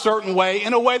God a certain way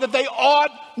in a way that they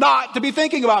ought not to be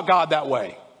thinking about God that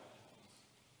way?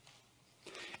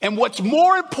 And what's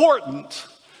more important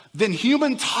than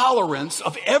human tolerance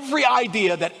of every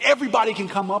idea that everybody can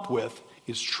come up with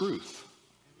is truth.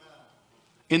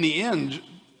 In the end,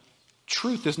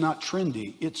 truth is not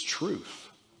trendy, it's truth.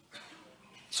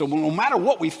 So no matter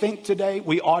what we think today,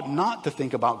 we ought not to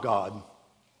think about God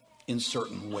in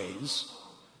certain ways.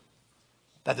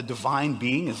 That the divine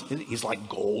being is like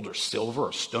gold or silver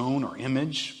or stone or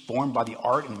image formed by the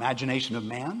art and imagination of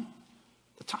man.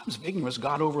 The times of ignorance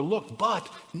God overlooked, but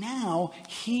now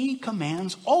he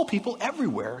commands all people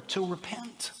everywhere to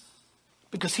repent.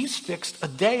 Because he's fixed a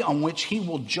day on which he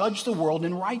will judge the world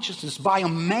in righteousness by a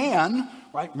man,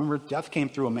 right? Remember, death came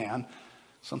through a man.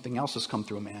 Something else has come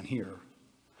through a man here.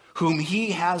 Whom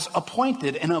he has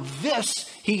appointed, and of this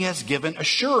he has given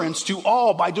assurance to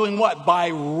all by doing what? By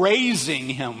raising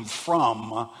him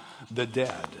from the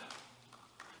dead.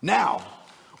 Now,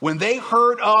 when they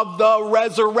heard of the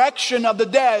resurrection of the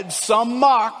dead, some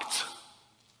mocked,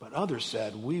 but others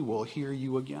said, we will hear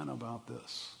you again about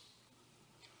this.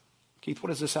 Keith,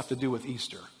 what does this have to do with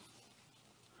Easter?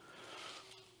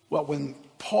 Well, when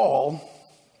Paul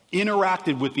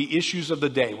interacted with the issues of the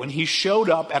day, when he showed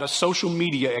up at a social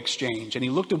media exchange and he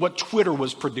looked at what Twitter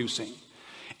was producing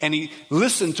and he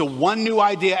listened to one new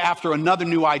idea after another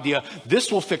new idea, this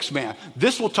will fix man,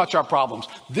 this will touch our problems,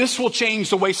 this will change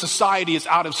the way society is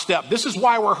out of step, this is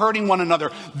why we're hurting one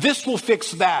another, this will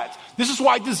fix that, this is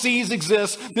why disease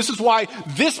exists, this is why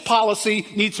this policy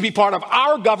needs to be part of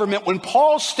our government. When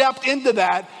Paul stepped into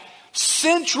that,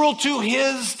 central to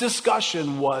his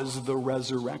discussion was the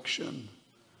resurrection.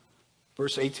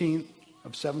 Verse 18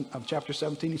 of chapter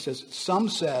 17, he says, some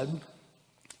said,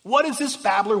 what does this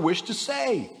babbler wish to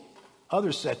say?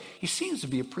 Others said, he seems to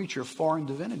be a preacher of foreign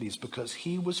divinities because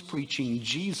he was preaching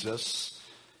Jesus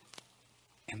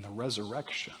and the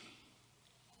resurrection.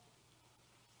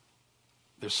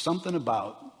 There's something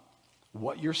about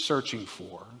what you're searching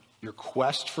for, your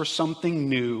quest for something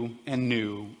new and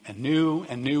new and new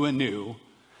and new and new,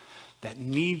 that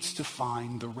needs to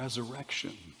find the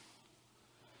resurrection.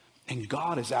 And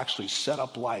God has actually set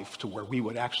up life to where we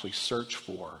would actually search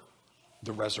for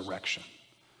the resurrection. All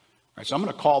right, so I'm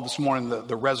going to call this morning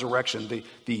the resurrection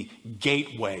the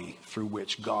gateway through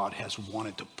which God has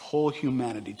wanted to pull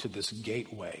humanity to this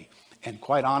gateway. And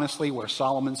quite honestly, where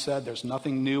Solomon said there's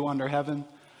nothing new under heaven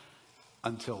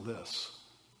until this.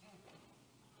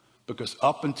 Because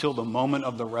up until the moment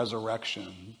of the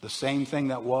resurrection, the same thing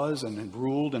that was and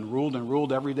ruled and ruled and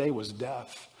ruled every day was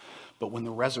death. But when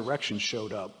the resurrection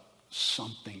showed up,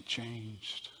 something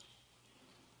changed.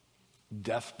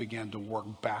 Death began to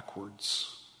work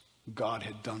backwards. God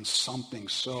had done something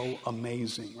so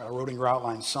amazing. I wrote in your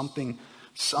outline, something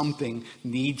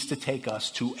needs to take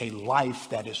us to a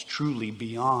life that is truly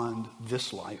beyond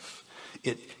this life.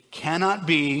 It cannot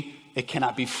be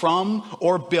from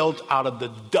or built out of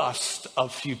the dust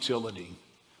of futility.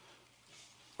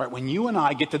 Right? When you and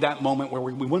I get to that moment where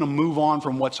we want to move on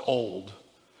from what's old,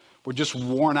 we're just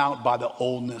worn out by the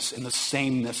oldness and the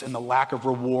sameness and the lack of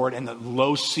reward and the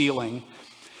low ceiling.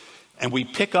 And we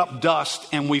pick up dust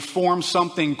and we form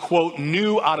something, quote,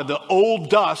 new out of the old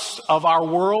dust of our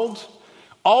world.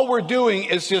 All we're doing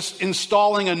is just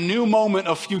installing a new moment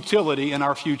of futility in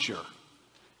our future.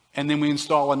 And then we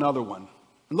install another one.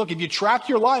 And look, if you track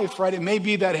your life, right, it may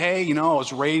be that, hey, I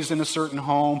was raised in a certain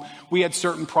home. We had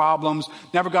certain problems,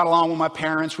 never got along with my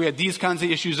parents. We had these kinds of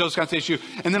issues, those kinds of issues.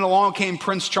 And then along came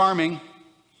Prince Charming.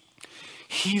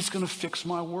 He's going to fix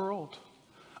my world.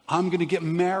 I'm going to get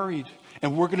married,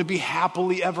 and we're going to be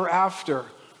happily ever after.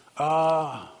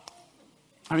 How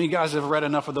many of you guys have read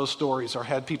enough of those stories or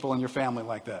had people in your family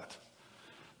like that?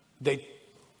 They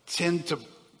tend to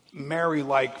marry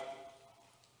like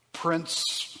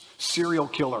Prince serial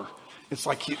killer. It's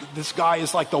like this guy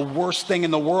is like the worst thing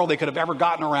in the world they could have ever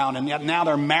gotten around, and yet now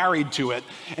they're married to it.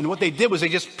 And what they did was they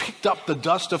just picked up the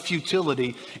dust of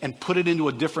futility and put it into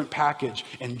a different package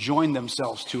and joined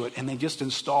themselves to it, and they just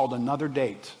installed another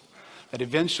date that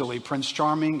eventually Prince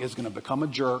Charming is going to become a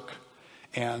jerk,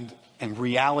 and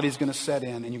reality is going to set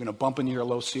in, and you're going to bump into your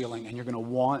low ceiling, and you're going to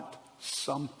want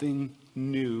something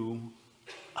new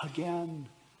again.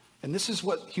 And this is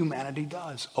what humanity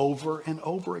does over and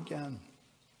over again.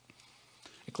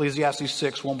 Ecclesiastes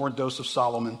 6, one more dose of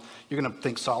Solomon. You're going to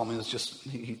think Solomon is just,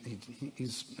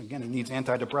 he's again, he needs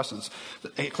antidepressants.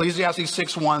 Ecclesiastes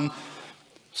 6:1,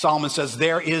 Solomon says,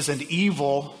 there is an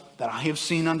evil that I have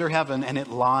seen under heaven, and it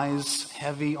lies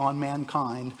heavy on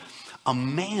mankind, a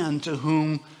man to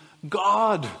whom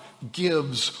God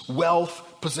gives wealth,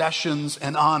 possessions,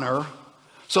 and honor,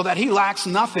 so that he lacks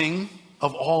nothing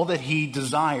of all that he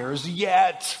desires,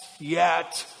 yet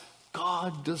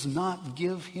God does not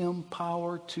give him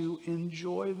power to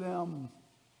enjoy them.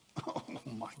 Oh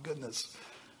my goodness.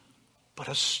 But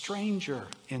a stranger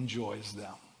enjoys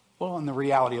them. Well, in the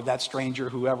reality of that stranger,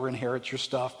 whoever inherits your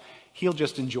stuff, he'll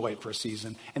just enjoy it for a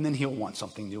season, and then he'll want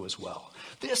something new as well.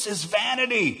 This is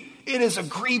vanity. It is a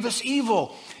grievous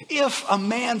evil. If a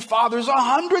man fathers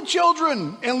 100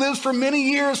 children and lives for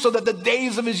many years so that the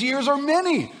days of his years are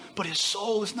many, but his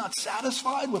soul is not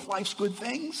satisfied with life's good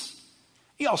things,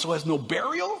 he also has no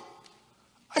burial.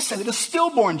 I say that a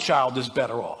stillborn child is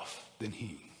better off than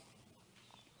he.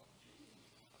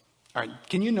 All right,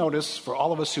 can you notice, for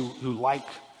all of us who like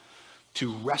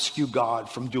to rescue God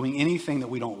from doing anything that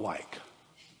we don't like,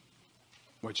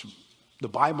 which the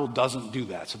Bible doesn't do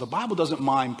that. So the Bible doesn't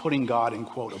mind putting God in,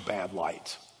 quote, a bad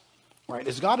light. Right?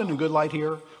 Is God in a good light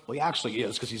here? Well, he actually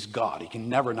is, because he's God. He can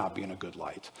never not be in a good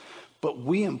light. But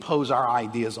we impose our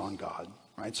ideas on God.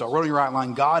 Right? So I wrote in your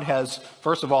outline, God has,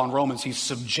 first of all, in Romans, he's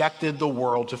subjected the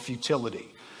world to futility.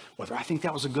 Whether I think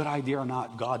that was a good idea or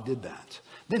not, God did that.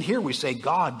 Then here we say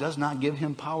God does not give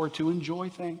him power to enjoy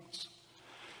things.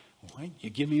 Right? You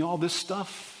give me all this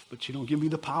stuff, but you don't give me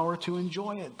the power to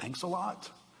enjoy it. Thanks a lot.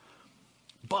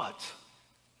 But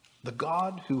the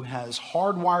God who has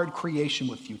hardwired creation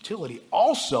with futility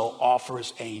also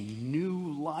offers a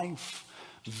new life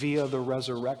via the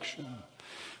resurrection.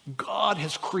 God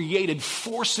has created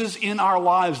forces in our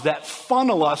lives that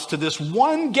funnel us to this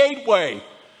one gateway.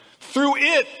 Through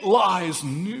it lies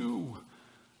new.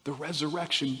 The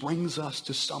resurrection brings us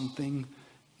to something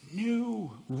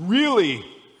new, really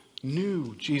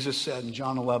new. Jesus said in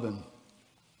John 11,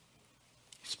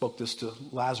 he spoke this to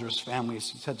Lazarus' family. He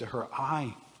said to her,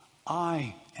 I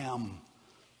am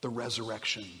the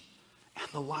resurrection and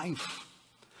the life.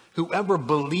 Whoever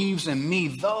believes in me,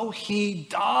 though he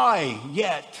die,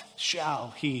 yet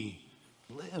shall he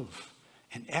live.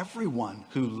 And everyone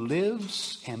who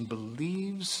lives and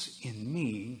believes in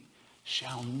me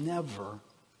shall never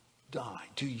die.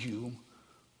 Do you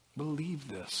believe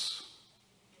this?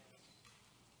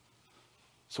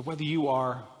 So whether you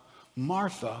are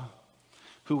Martha,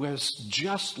 who has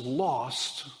just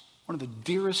lost one of the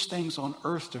dearest things on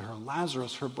earth to her,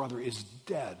 Lazarus, her brother, is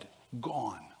dead,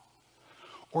 gone.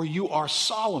 Or you are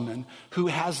Solomon, who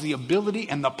has the ability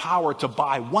and the power to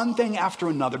buy one thing after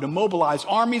another, to mobilize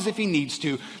armies if he needs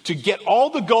to get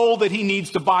all the gold that he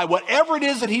needs to buy whatever it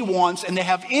is that he wants, and to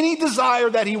have any desire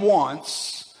that he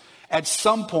wants. At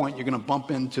some point, you're going to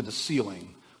bump into the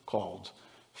ceiling called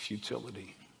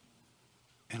futility.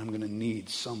 And I'm going to need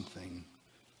something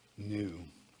new.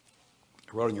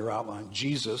 I wrote in your outline,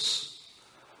 Jesus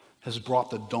has brought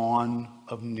the dawn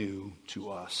of new to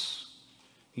us.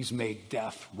 He's made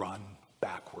death run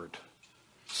backward,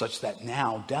 such that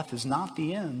now death is not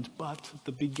the end, but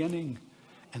the beginning.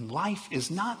 And life is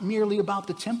not merely about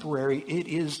the temporary, it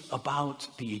is about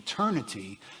the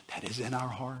eternity that is in our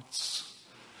hearts.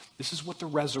 This is what the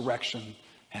resurrection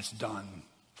has done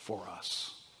for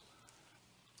us.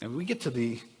 And we get to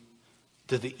the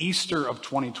Easter of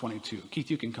 2022.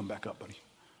 Keith, you can come back up, buddy.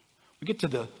 We get to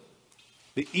the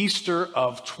Easter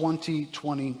of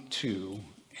 2022,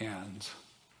 and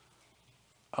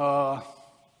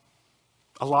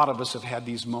A lot of us have had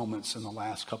these moments in the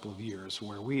last couple of years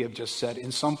where we have just said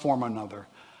in some form or another,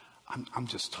 I'm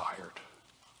just tired.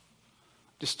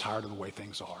 Just tired of the way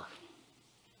things are.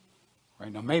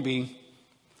 Right now, maybe,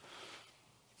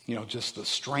 just the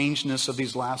strangeness of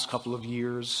these last couple of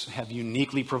years have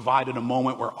uniquely provided a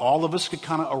moment where all of us could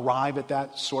kind of arrive at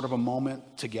that sort of a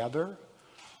moment together.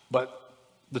 But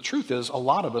the truth is, a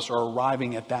lot of us are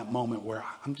arriving at that moment where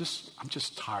I'm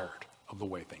just tired of the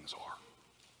way things are.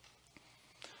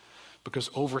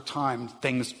 Because over time,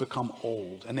 things become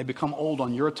old. And they become old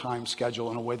on your time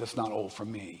schedule in a way that's not old for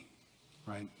me.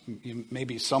 Right?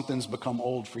 Maybe something's become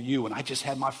old for you. And I just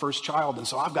had my first child. And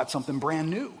so I've got something brand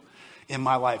new in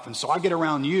my life. And so I get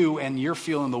around you and you're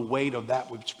feeling the weight of that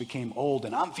which became old.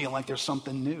 And I'm feeling like there's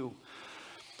something new.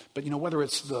 But whether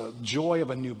it's the joy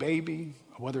of a new baby,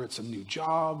 whether it's a new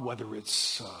job, whether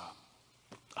it's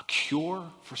a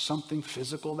cure for something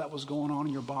physical that was going on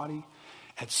in your body,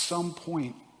 at some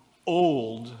point,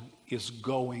 old is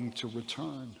going to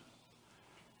return.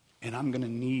 And I'm going to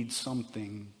need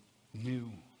something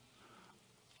new.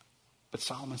 But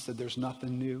Solomon said there's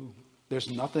nothing new. There's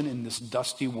nothing in this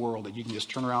dusty world that you can just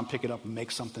turn around, pick it up, and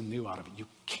make something new out of it. You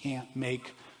can't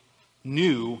make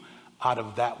new out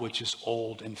of that which is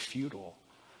old and futile.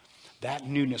 That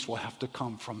newness will have to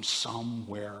come from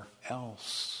somewhere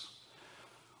else.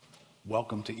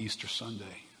 Welcome to Easter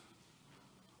Sunday.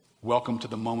 Welcome to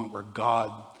the moment where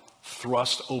God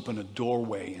thrust open a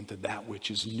doorway into that which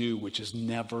is new, which has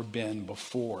never been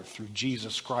before. Through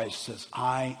Jesus Christ says,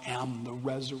 I am the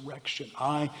resurrection.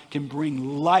 I can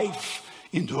bring life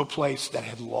into a place that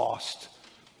had lost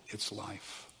its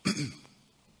life.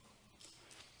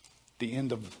 The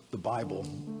end of the Bible,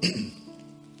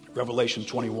 Revelation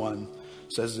 21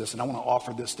 says this, and I want to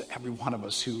offer this to every one of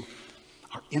us who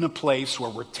are in a place where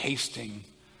we're tasting,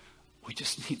 we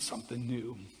just need something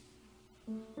new.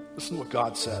 Listen to what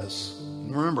God says.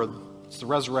 And remember, it's the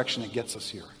resurrection that gets us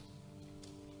here.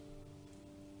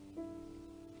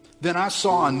 Then I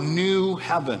saw a new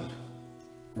heaven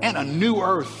and a new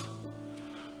earth.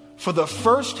 For the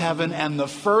first heaven and the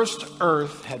first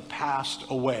earth had passed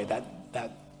away.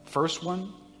 That first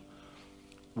one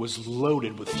was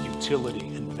loaded with futility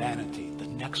and vanity. The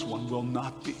next one will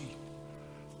not be. Do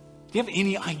you have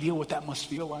any idea what that must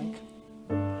feel like?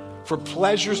 For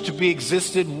pleasures to be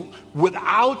existed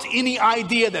without any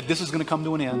idea that this is going to come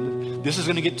to an end. This is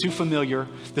going to get too familiar.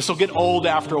 This will get old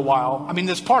after a while. I mean,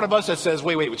 there's part of us that says,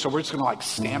 wait, so we're just going to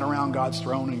stand around God's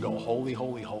throne and go, holy,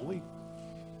 holy, holy.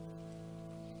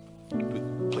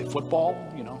 We play football,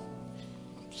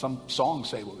 Some songs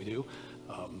say what we do.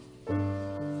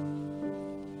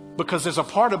 Because there's a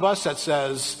part of us that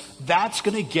says, that's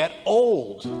going to get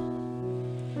old.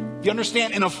 You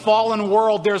understand, in a fallen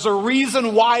world, there's a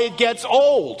reason why it gets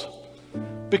old.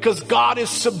 Because God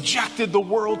has subjected the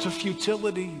world to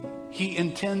futility. He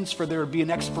intends for there to be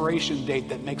an expiration date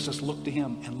that makes us look to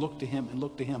Him and look to Him and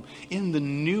look to Him. In the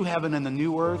new heaven and the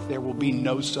new earth, there will be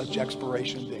no such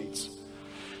expiration dates.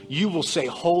 You will say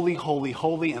holy, holy,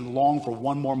 holy, and long for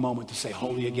one more moment to say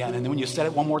holy again. And then when you said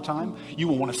it one more time, you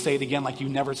will want to say it again like you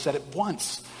never said it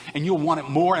once. And you'll want it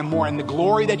more and more. And the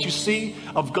glory that you see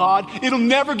of God, it'll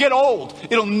never get old.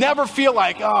 It'll never feel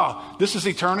like, this is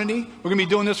eternity. We're going to be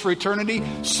doing this for eternity.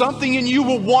 Something in you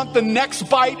will want the next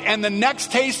bite and the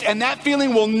next taste, and that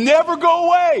feeling will never go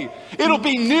away. It'll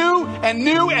be new and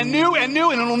new and new and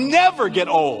new, and it'll never get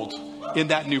old in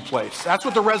that new place. That's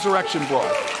what the resurrection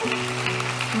brought.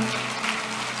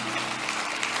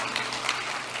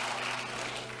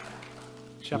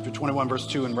 Chapter 21, verse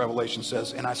 2 in Revelation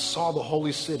says, and I saw the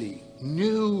holy city,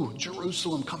 New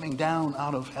Jerusalem, coming down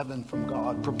out of heaven from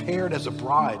God, prepared as a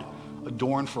bride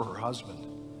adorned for her husband.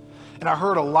 And I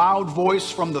heard a loud voice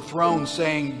from the throne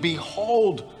saying,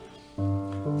 behold,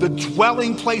 the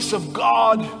dwelling place of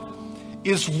God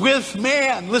is with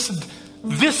man. Listen,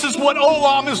 this is what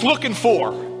Olam is looking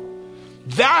for.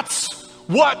 That's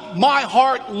what my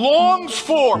heart longs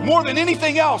for more than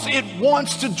anything else. It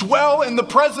wants to dwell in the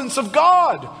presence of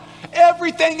God.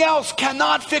 Everything else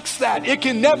cannot fix that. It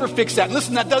can never fix that.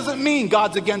 Listen, that doesn't mean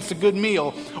God's against a good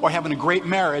meal or having a great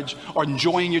marriage or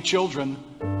enjoying your children.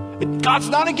 God's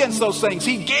not against those things.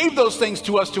 He gave those things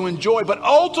to us to enjoy. But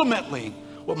ultimately,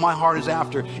 what my heart is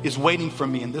after is waiting for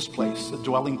me in this place. The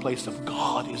dwelling place of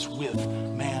God is with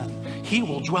man. He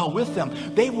will dwell with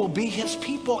them. They will be His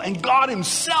people, and God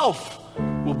Himself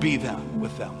will be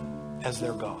with them as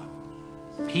their God.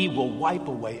 He will wipe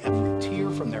away every tear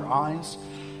from their eyes,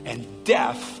 and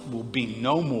death will be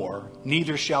no more.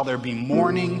 Neither shall there be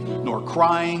mourning, nor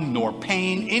crying, nor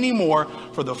pain anymore,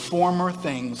 for the former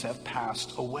things have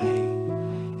passed away.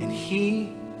 And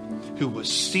He who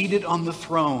was seated on the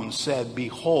throne said,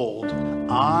 behold,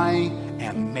 I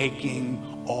am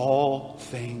making all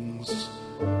things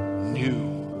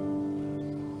new.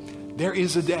 There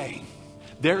is a day.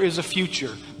 There is a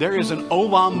future. There is an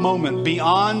olam moment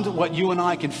beyond what you and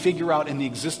I can figure out in the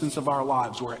existence of our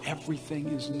lives where everything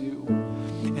is new.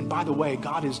 And by the way,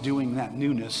 God is doing that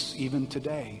newness even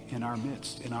today in our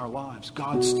midst, in our lives.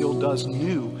 God still does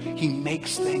new. He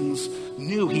makes things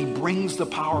new. He brings the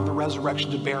power of the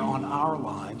resurrection to bear on our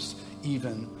lives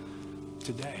even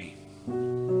today.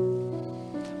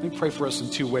 Let me pray for us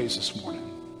in two ways this morning.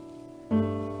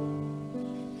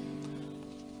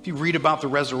 If you read about the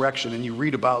resurrection and you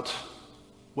read about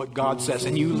what God says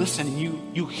and you listen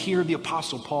and you hear the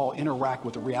Apostle Paul interact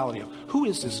with the reality of who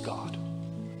is this God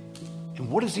and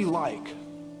what is he like?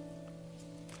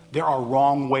 There are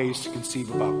wrong ways to conceive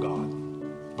about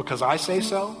God. Because I say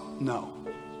so? No.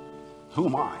 Who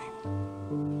am I?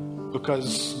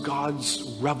 Because God's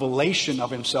revelation of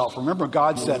himself. Remember,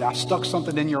 God said, I stuck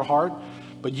something in your heart,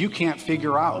 but you can't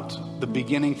figure out the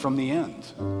beginning from the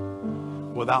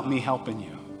end without me helping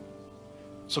you.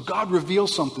 So God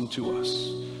reveals something to us.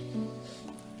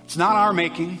 It's not our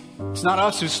making. It's not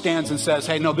us who stands and says,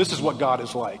 hey, no, this is what God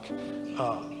is like.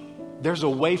 There's a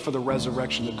way for the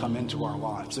resurrection to come into our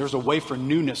lives. There's a way for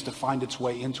newness to find its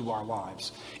way into our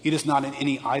lives. It is not in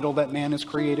any idol that man has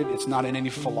created. It's not in any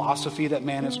philosophy that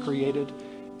man has created.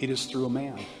 It is through a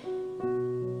man.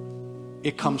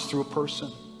 It comes through a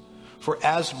person. For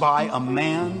as by a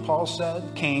man, Paul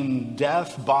said, came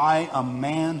death, by a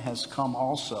man has come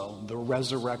also the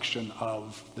resurrection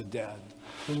of the dead.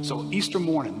 So Easter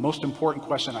morning, most important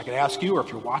question I could ask you, or if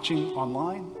you're watching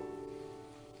online,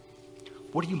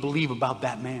 what do you believe about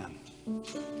that man?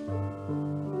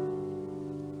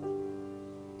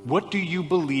 What do you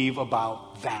believe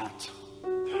about that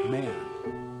man?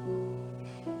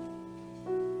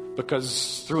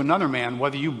 Because through another man,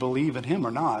 whether you believe in him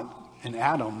or not, in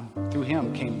Adam, through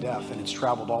him came death, and it's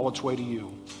traveled all its way to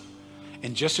you.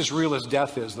 And just as real as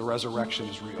death is, the resurrection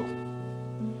is real.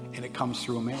 And it comes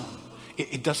through a man.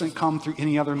 It doesn't come through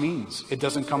any other means. It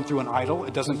doesn't come through an idol.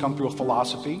 It doesn't come through a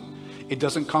philosophy. It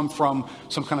doesn't come from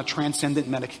some kind of transcendent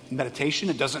meditation.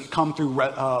 It doesn't come through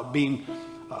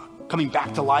coming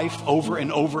back to life over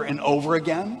and over and over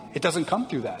again. It doesn't come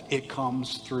through that. It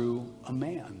comes through a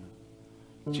man.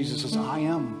 Jesus says, I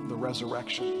am the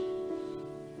resurrection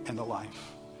and the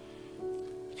life.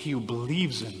 He who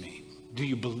believes in me. Do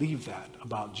you believe that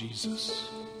about Jesus?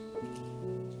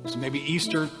 So maybe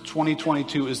Easter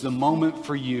 2022 is the moment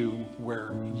for you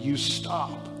where you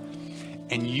stop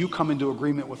and you come into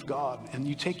agreement with God and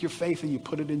you take your faith and you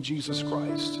put it in Jesus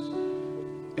Christ.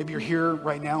 Maybe you're here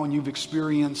right now and you've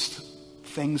experienced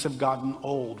things have gotten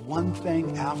old. One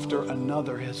thing after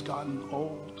another has gotten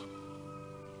old.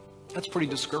 That's pretty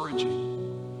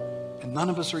discouraging. And none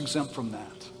of us are exempt from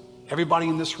that. Everybody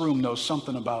in this room knows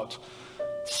something about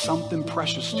something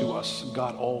precious to us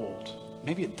got old.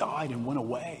 Maybe it died and went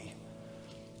away.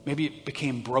 Maybe it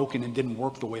became broken and didn't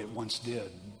work the way it once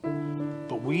did.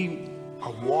 But we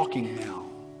are walking now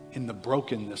in the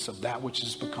brokenness of that which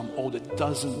has become old. It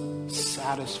doesn't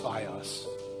satisfy us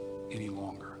any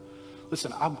longer.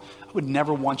 Listen, I would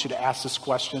never want you to ask this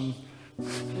question.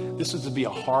 This is to be a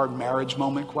hard marriage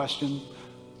moment question.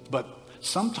 But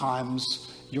sometimes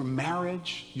your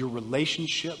marriage, your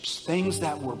relationships, things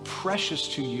that were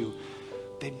precious to you,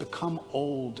 they become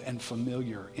old and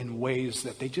familiar in ways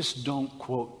that they just don't,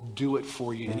 quote, do it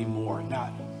for you anymore.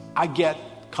 Now, I get,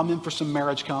 come in for some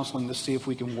marriage counseling to see if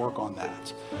we can work on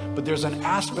that. But there's an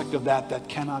aspect of that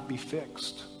cannot be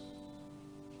fixed.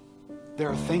 There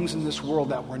are things in this world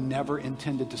that were never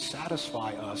intended to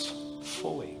satisfy us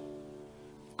fully.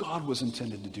 God was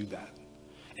intended to do that.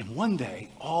 And one day,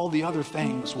 all the other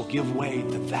things will give way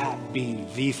to that being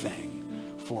the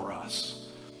thing for us.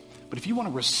 But if you want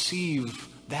to receive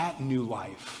that new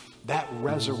life, that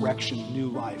resurrection new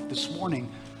life, this morning,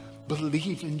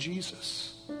 believe in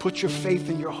Jesus. Put your faith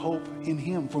and your hope in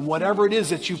him. From whatever it is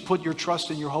that you've put your trust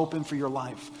and your hope in for your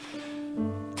life,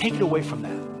 take it away from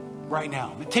that right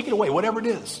now. Take it away, whatever it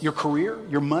is. Your career,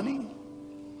 your money,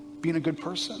 being a good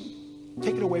person.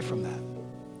 Take it away from that.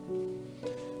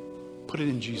 Put it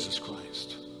in Jesus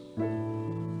Christ.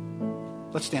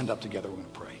 Let's stand up together. We're going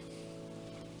to pray.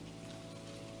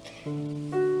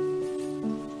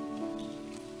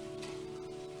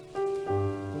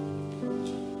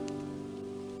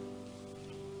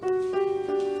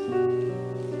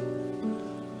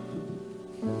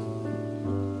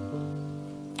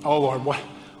 Oh, Lord,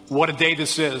 what a day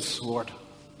this is, Lord.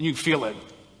 You feel it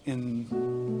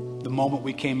in the moment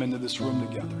we came into this room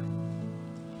together.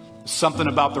 Something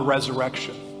about the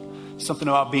resurrection. something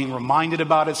about being reminded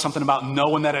about it, something about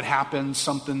knowing that it happened,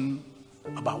 something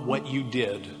about what you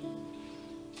did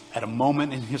at a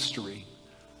moment in history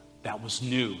that was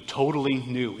new, totally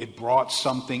new. It brought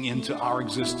something into our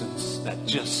existence that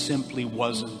just simply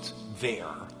wasn't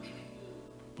there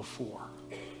before.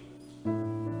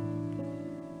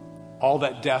 All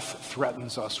that death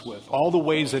threatens us with, all the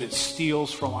ways that it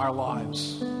steals from our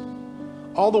lives,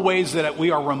 all the ways that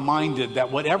we are reminded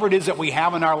that whatever it is that we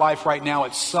have in our life right now,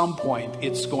 at some point,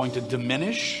 it's going to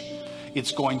diminish,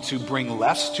 it's going to bring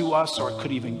less to us, or it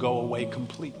could even go away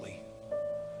completely.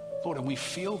 Lord, and we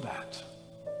feel that.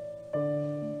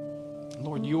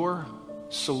 Lord, your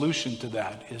solution to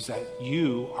that is that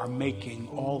you are making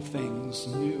all things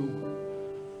new.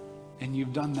 And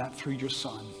you've done that through your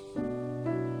Son.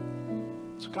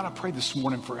 So God, I pray this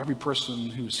morning for every person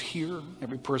who's here,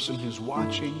 every person who's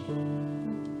watching,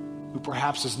 who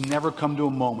perhaps has never come to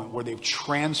a moment where they've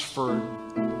transferred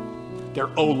their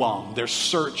olam, their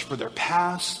search for their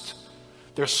past,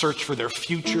 their search for their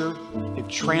future. They've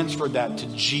transferred that to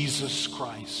Jesus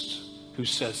Christ, who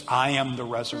says, I am the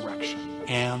resurrection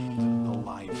and the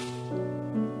life.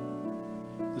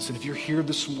 Listen, if you're here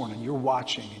this morning, you're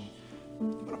watching,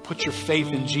 and you want to put your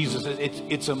faith in Jesus,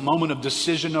 it's a moment of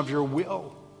decision of your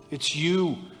will. It's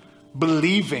you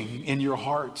believing in your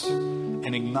heart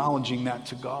and acknowledging that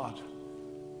to God.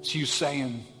 It's you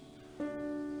saying,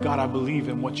 God, I believe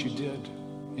in what you did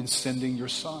in sending your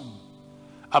Son.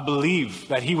 I believe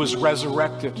that he was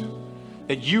resurrected,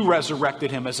 that you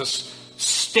resurrected him as a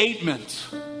statement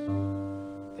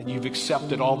that you've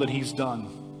accepted all that he's done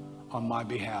on my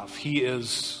behalf. He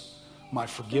is my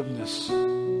forgiveness.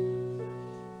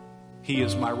 He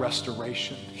is my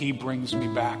restoration. He brings me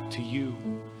back to you.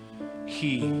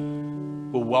 He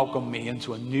will welcome me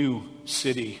into a new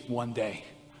city one day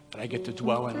that I get to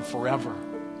dwell in forever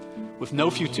with no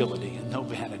futility and no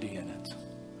vanity in it.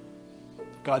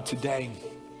 God, today,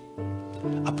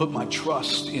 I put my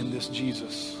trust in this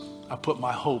Jesus. I put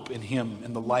my hope in him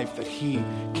and the life that he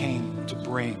came to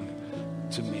bring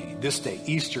to me. This day,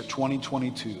 Easter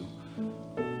 2022,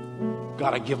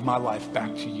 God, I give my life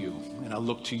back to you, and I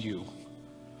look to you,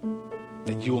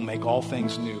 that you will make all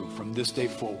things new from this day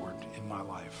forward in my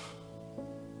life.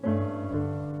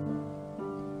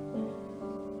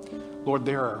 Lord,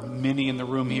 there are many in the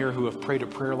room here who have prayed a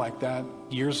prayer like that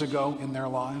years ago in their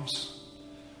lives.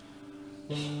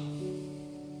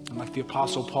 And like the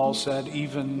Apostle Paul said,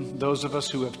 even those of us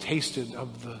who have tasted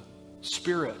of the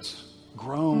Spirit,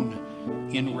 grown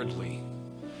inwardly.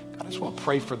 God, I just want to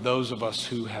pray for those of us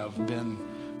who have been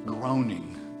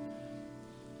groaning,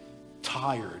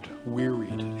 tired,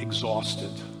 wearied,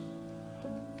 exhausted.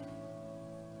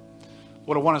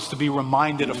 Lord, I want us to be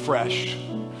reminded afresh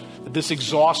that this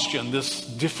exhaustion, this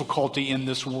difficulty in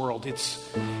this world,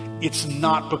 it's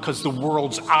not because the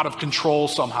world's out of control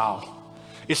somehow.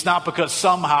 It's not because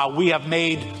somehow we have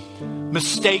made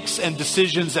mistakes and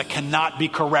decisions that cannot be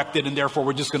corrected, and therefore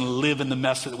we're just going to live in the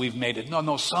mess that we've made it.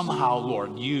 No, somehow,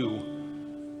 Lord,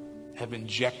 you have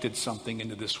injected something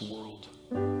into this world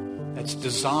that's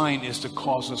design is to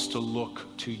cause us to look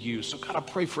to you. So God, I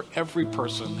pray for every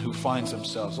person who finds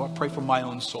themselves. I pray for my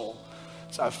own soul.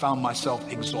 So I've found myself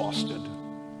exhausted.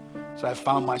 So I've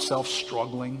found myself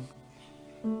struggling.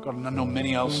 God, and I know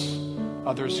many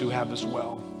others who have as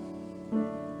well.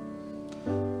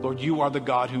 Lord, you are the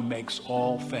God who makes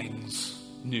all things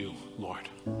new, Lord.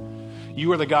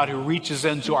 You are the God who reaches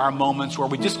into our moments where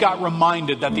we just got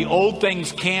reminded that the old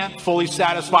things can't fully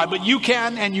satisfy, but you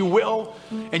can and you will.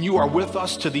 And you are with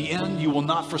us to the end. You will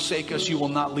not forsake us. You will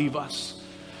not leave us.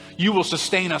 You will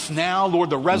sustain us now. Lord,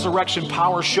 the resurrection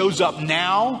power shows up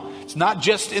now. It's not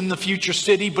just in the future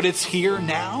city, but it's here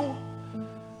now.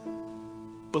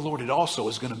 But Lord, it also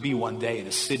is going to be one day in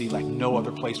a city like no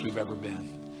other place we've ever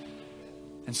been.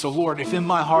 And so, Lord, if in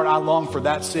my heart I long for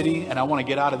that city and I want to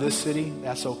get out of this city,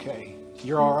 that's okay.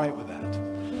 You're all right with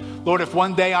that. Lord, if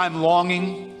one day I'm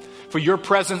longing for your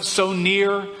presence so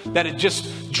near that it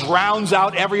just drowns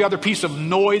out every other piece of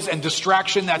noise and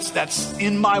distraction that's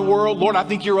in my world, Lord, I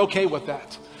think you're okay with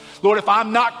that. Lord, if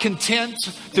I'm not content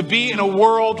to be in a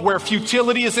world where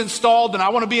futility is installed and I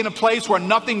want to be in a place where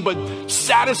nothing but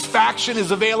satisfaction is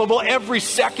available every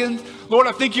second, Lord,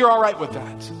 I think you're all right with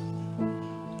that.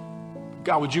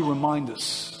 God, would you remind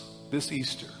us this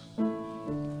Easter,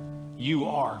 you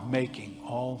are making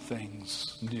all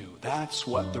things new. That's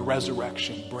what the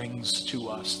resurrection brings to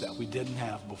us that we didn't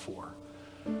have before.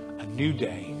 A new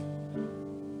day,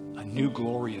 a new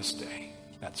glorious day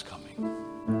that's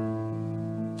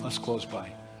coming. Let's close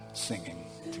by singing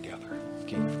together.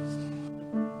 Keith.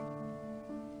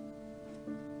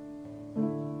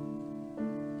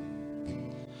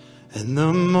 And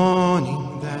the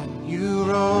morning that you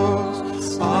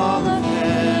rose, all of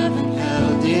heaven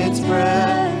held its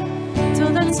breath,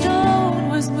 till that stone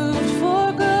was moved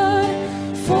for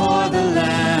good. for the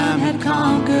Lamb had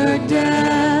conquered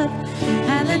death.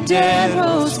 And the dead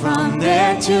rose from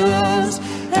their tombs,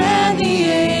 and the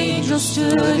angels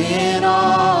stood in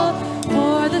awe,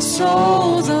 for the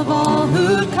souls of all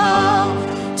who'd come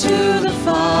to the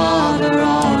Father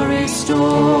all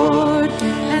restored.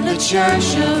 And the church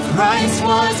of Christ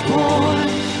was born,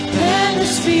 then the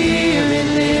Spirit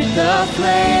lit the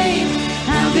flame.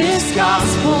 Now this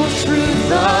gospel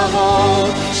truth of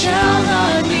old shall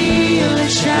not kneel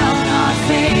and shall not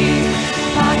fade.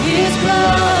 By his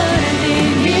blood and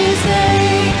in his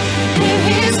name, in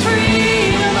his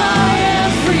freedom I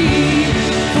am free.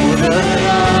 For the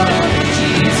love of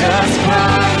Jesus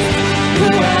Christ, who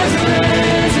has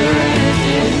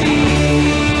resurrected me.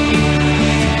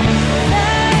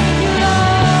 Thank you,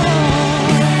 Lord.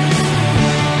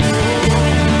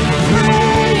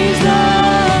 Praise the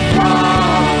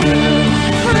Father,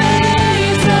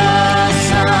 praise the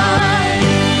Son,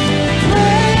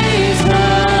 praise the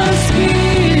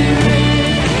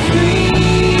Spirit, three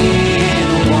in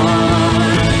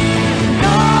one.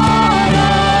 God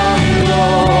of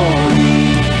glory,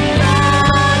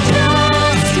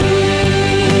 majesty,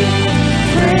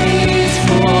 praise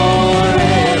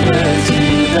forever to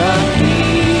the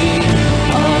King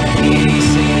of Kings.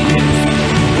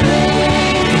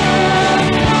 Praise the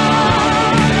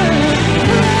Father,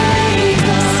 praise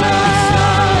the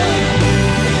Son,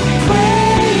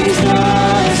 praise the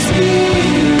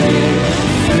Spirit,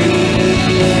 three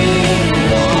in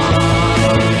one.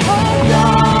 Oh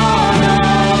God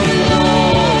of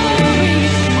glory,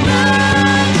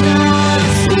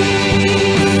 majesty,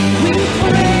 we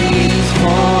praise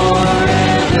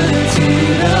forever to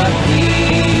the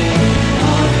King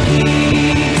of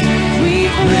Kings. We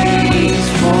praise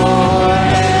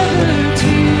forever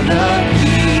to the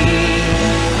King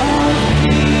of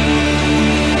Kings.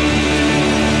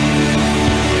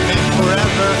 and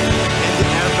forever and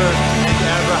ever and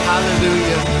ever.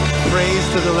 Hallelujah. Praise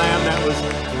to the Lamb that was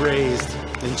raised.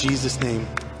 In Jesus' name,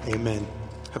 amen.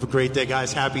 Have a great day,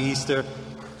 guys. Happy Easter.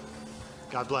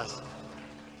 God bless.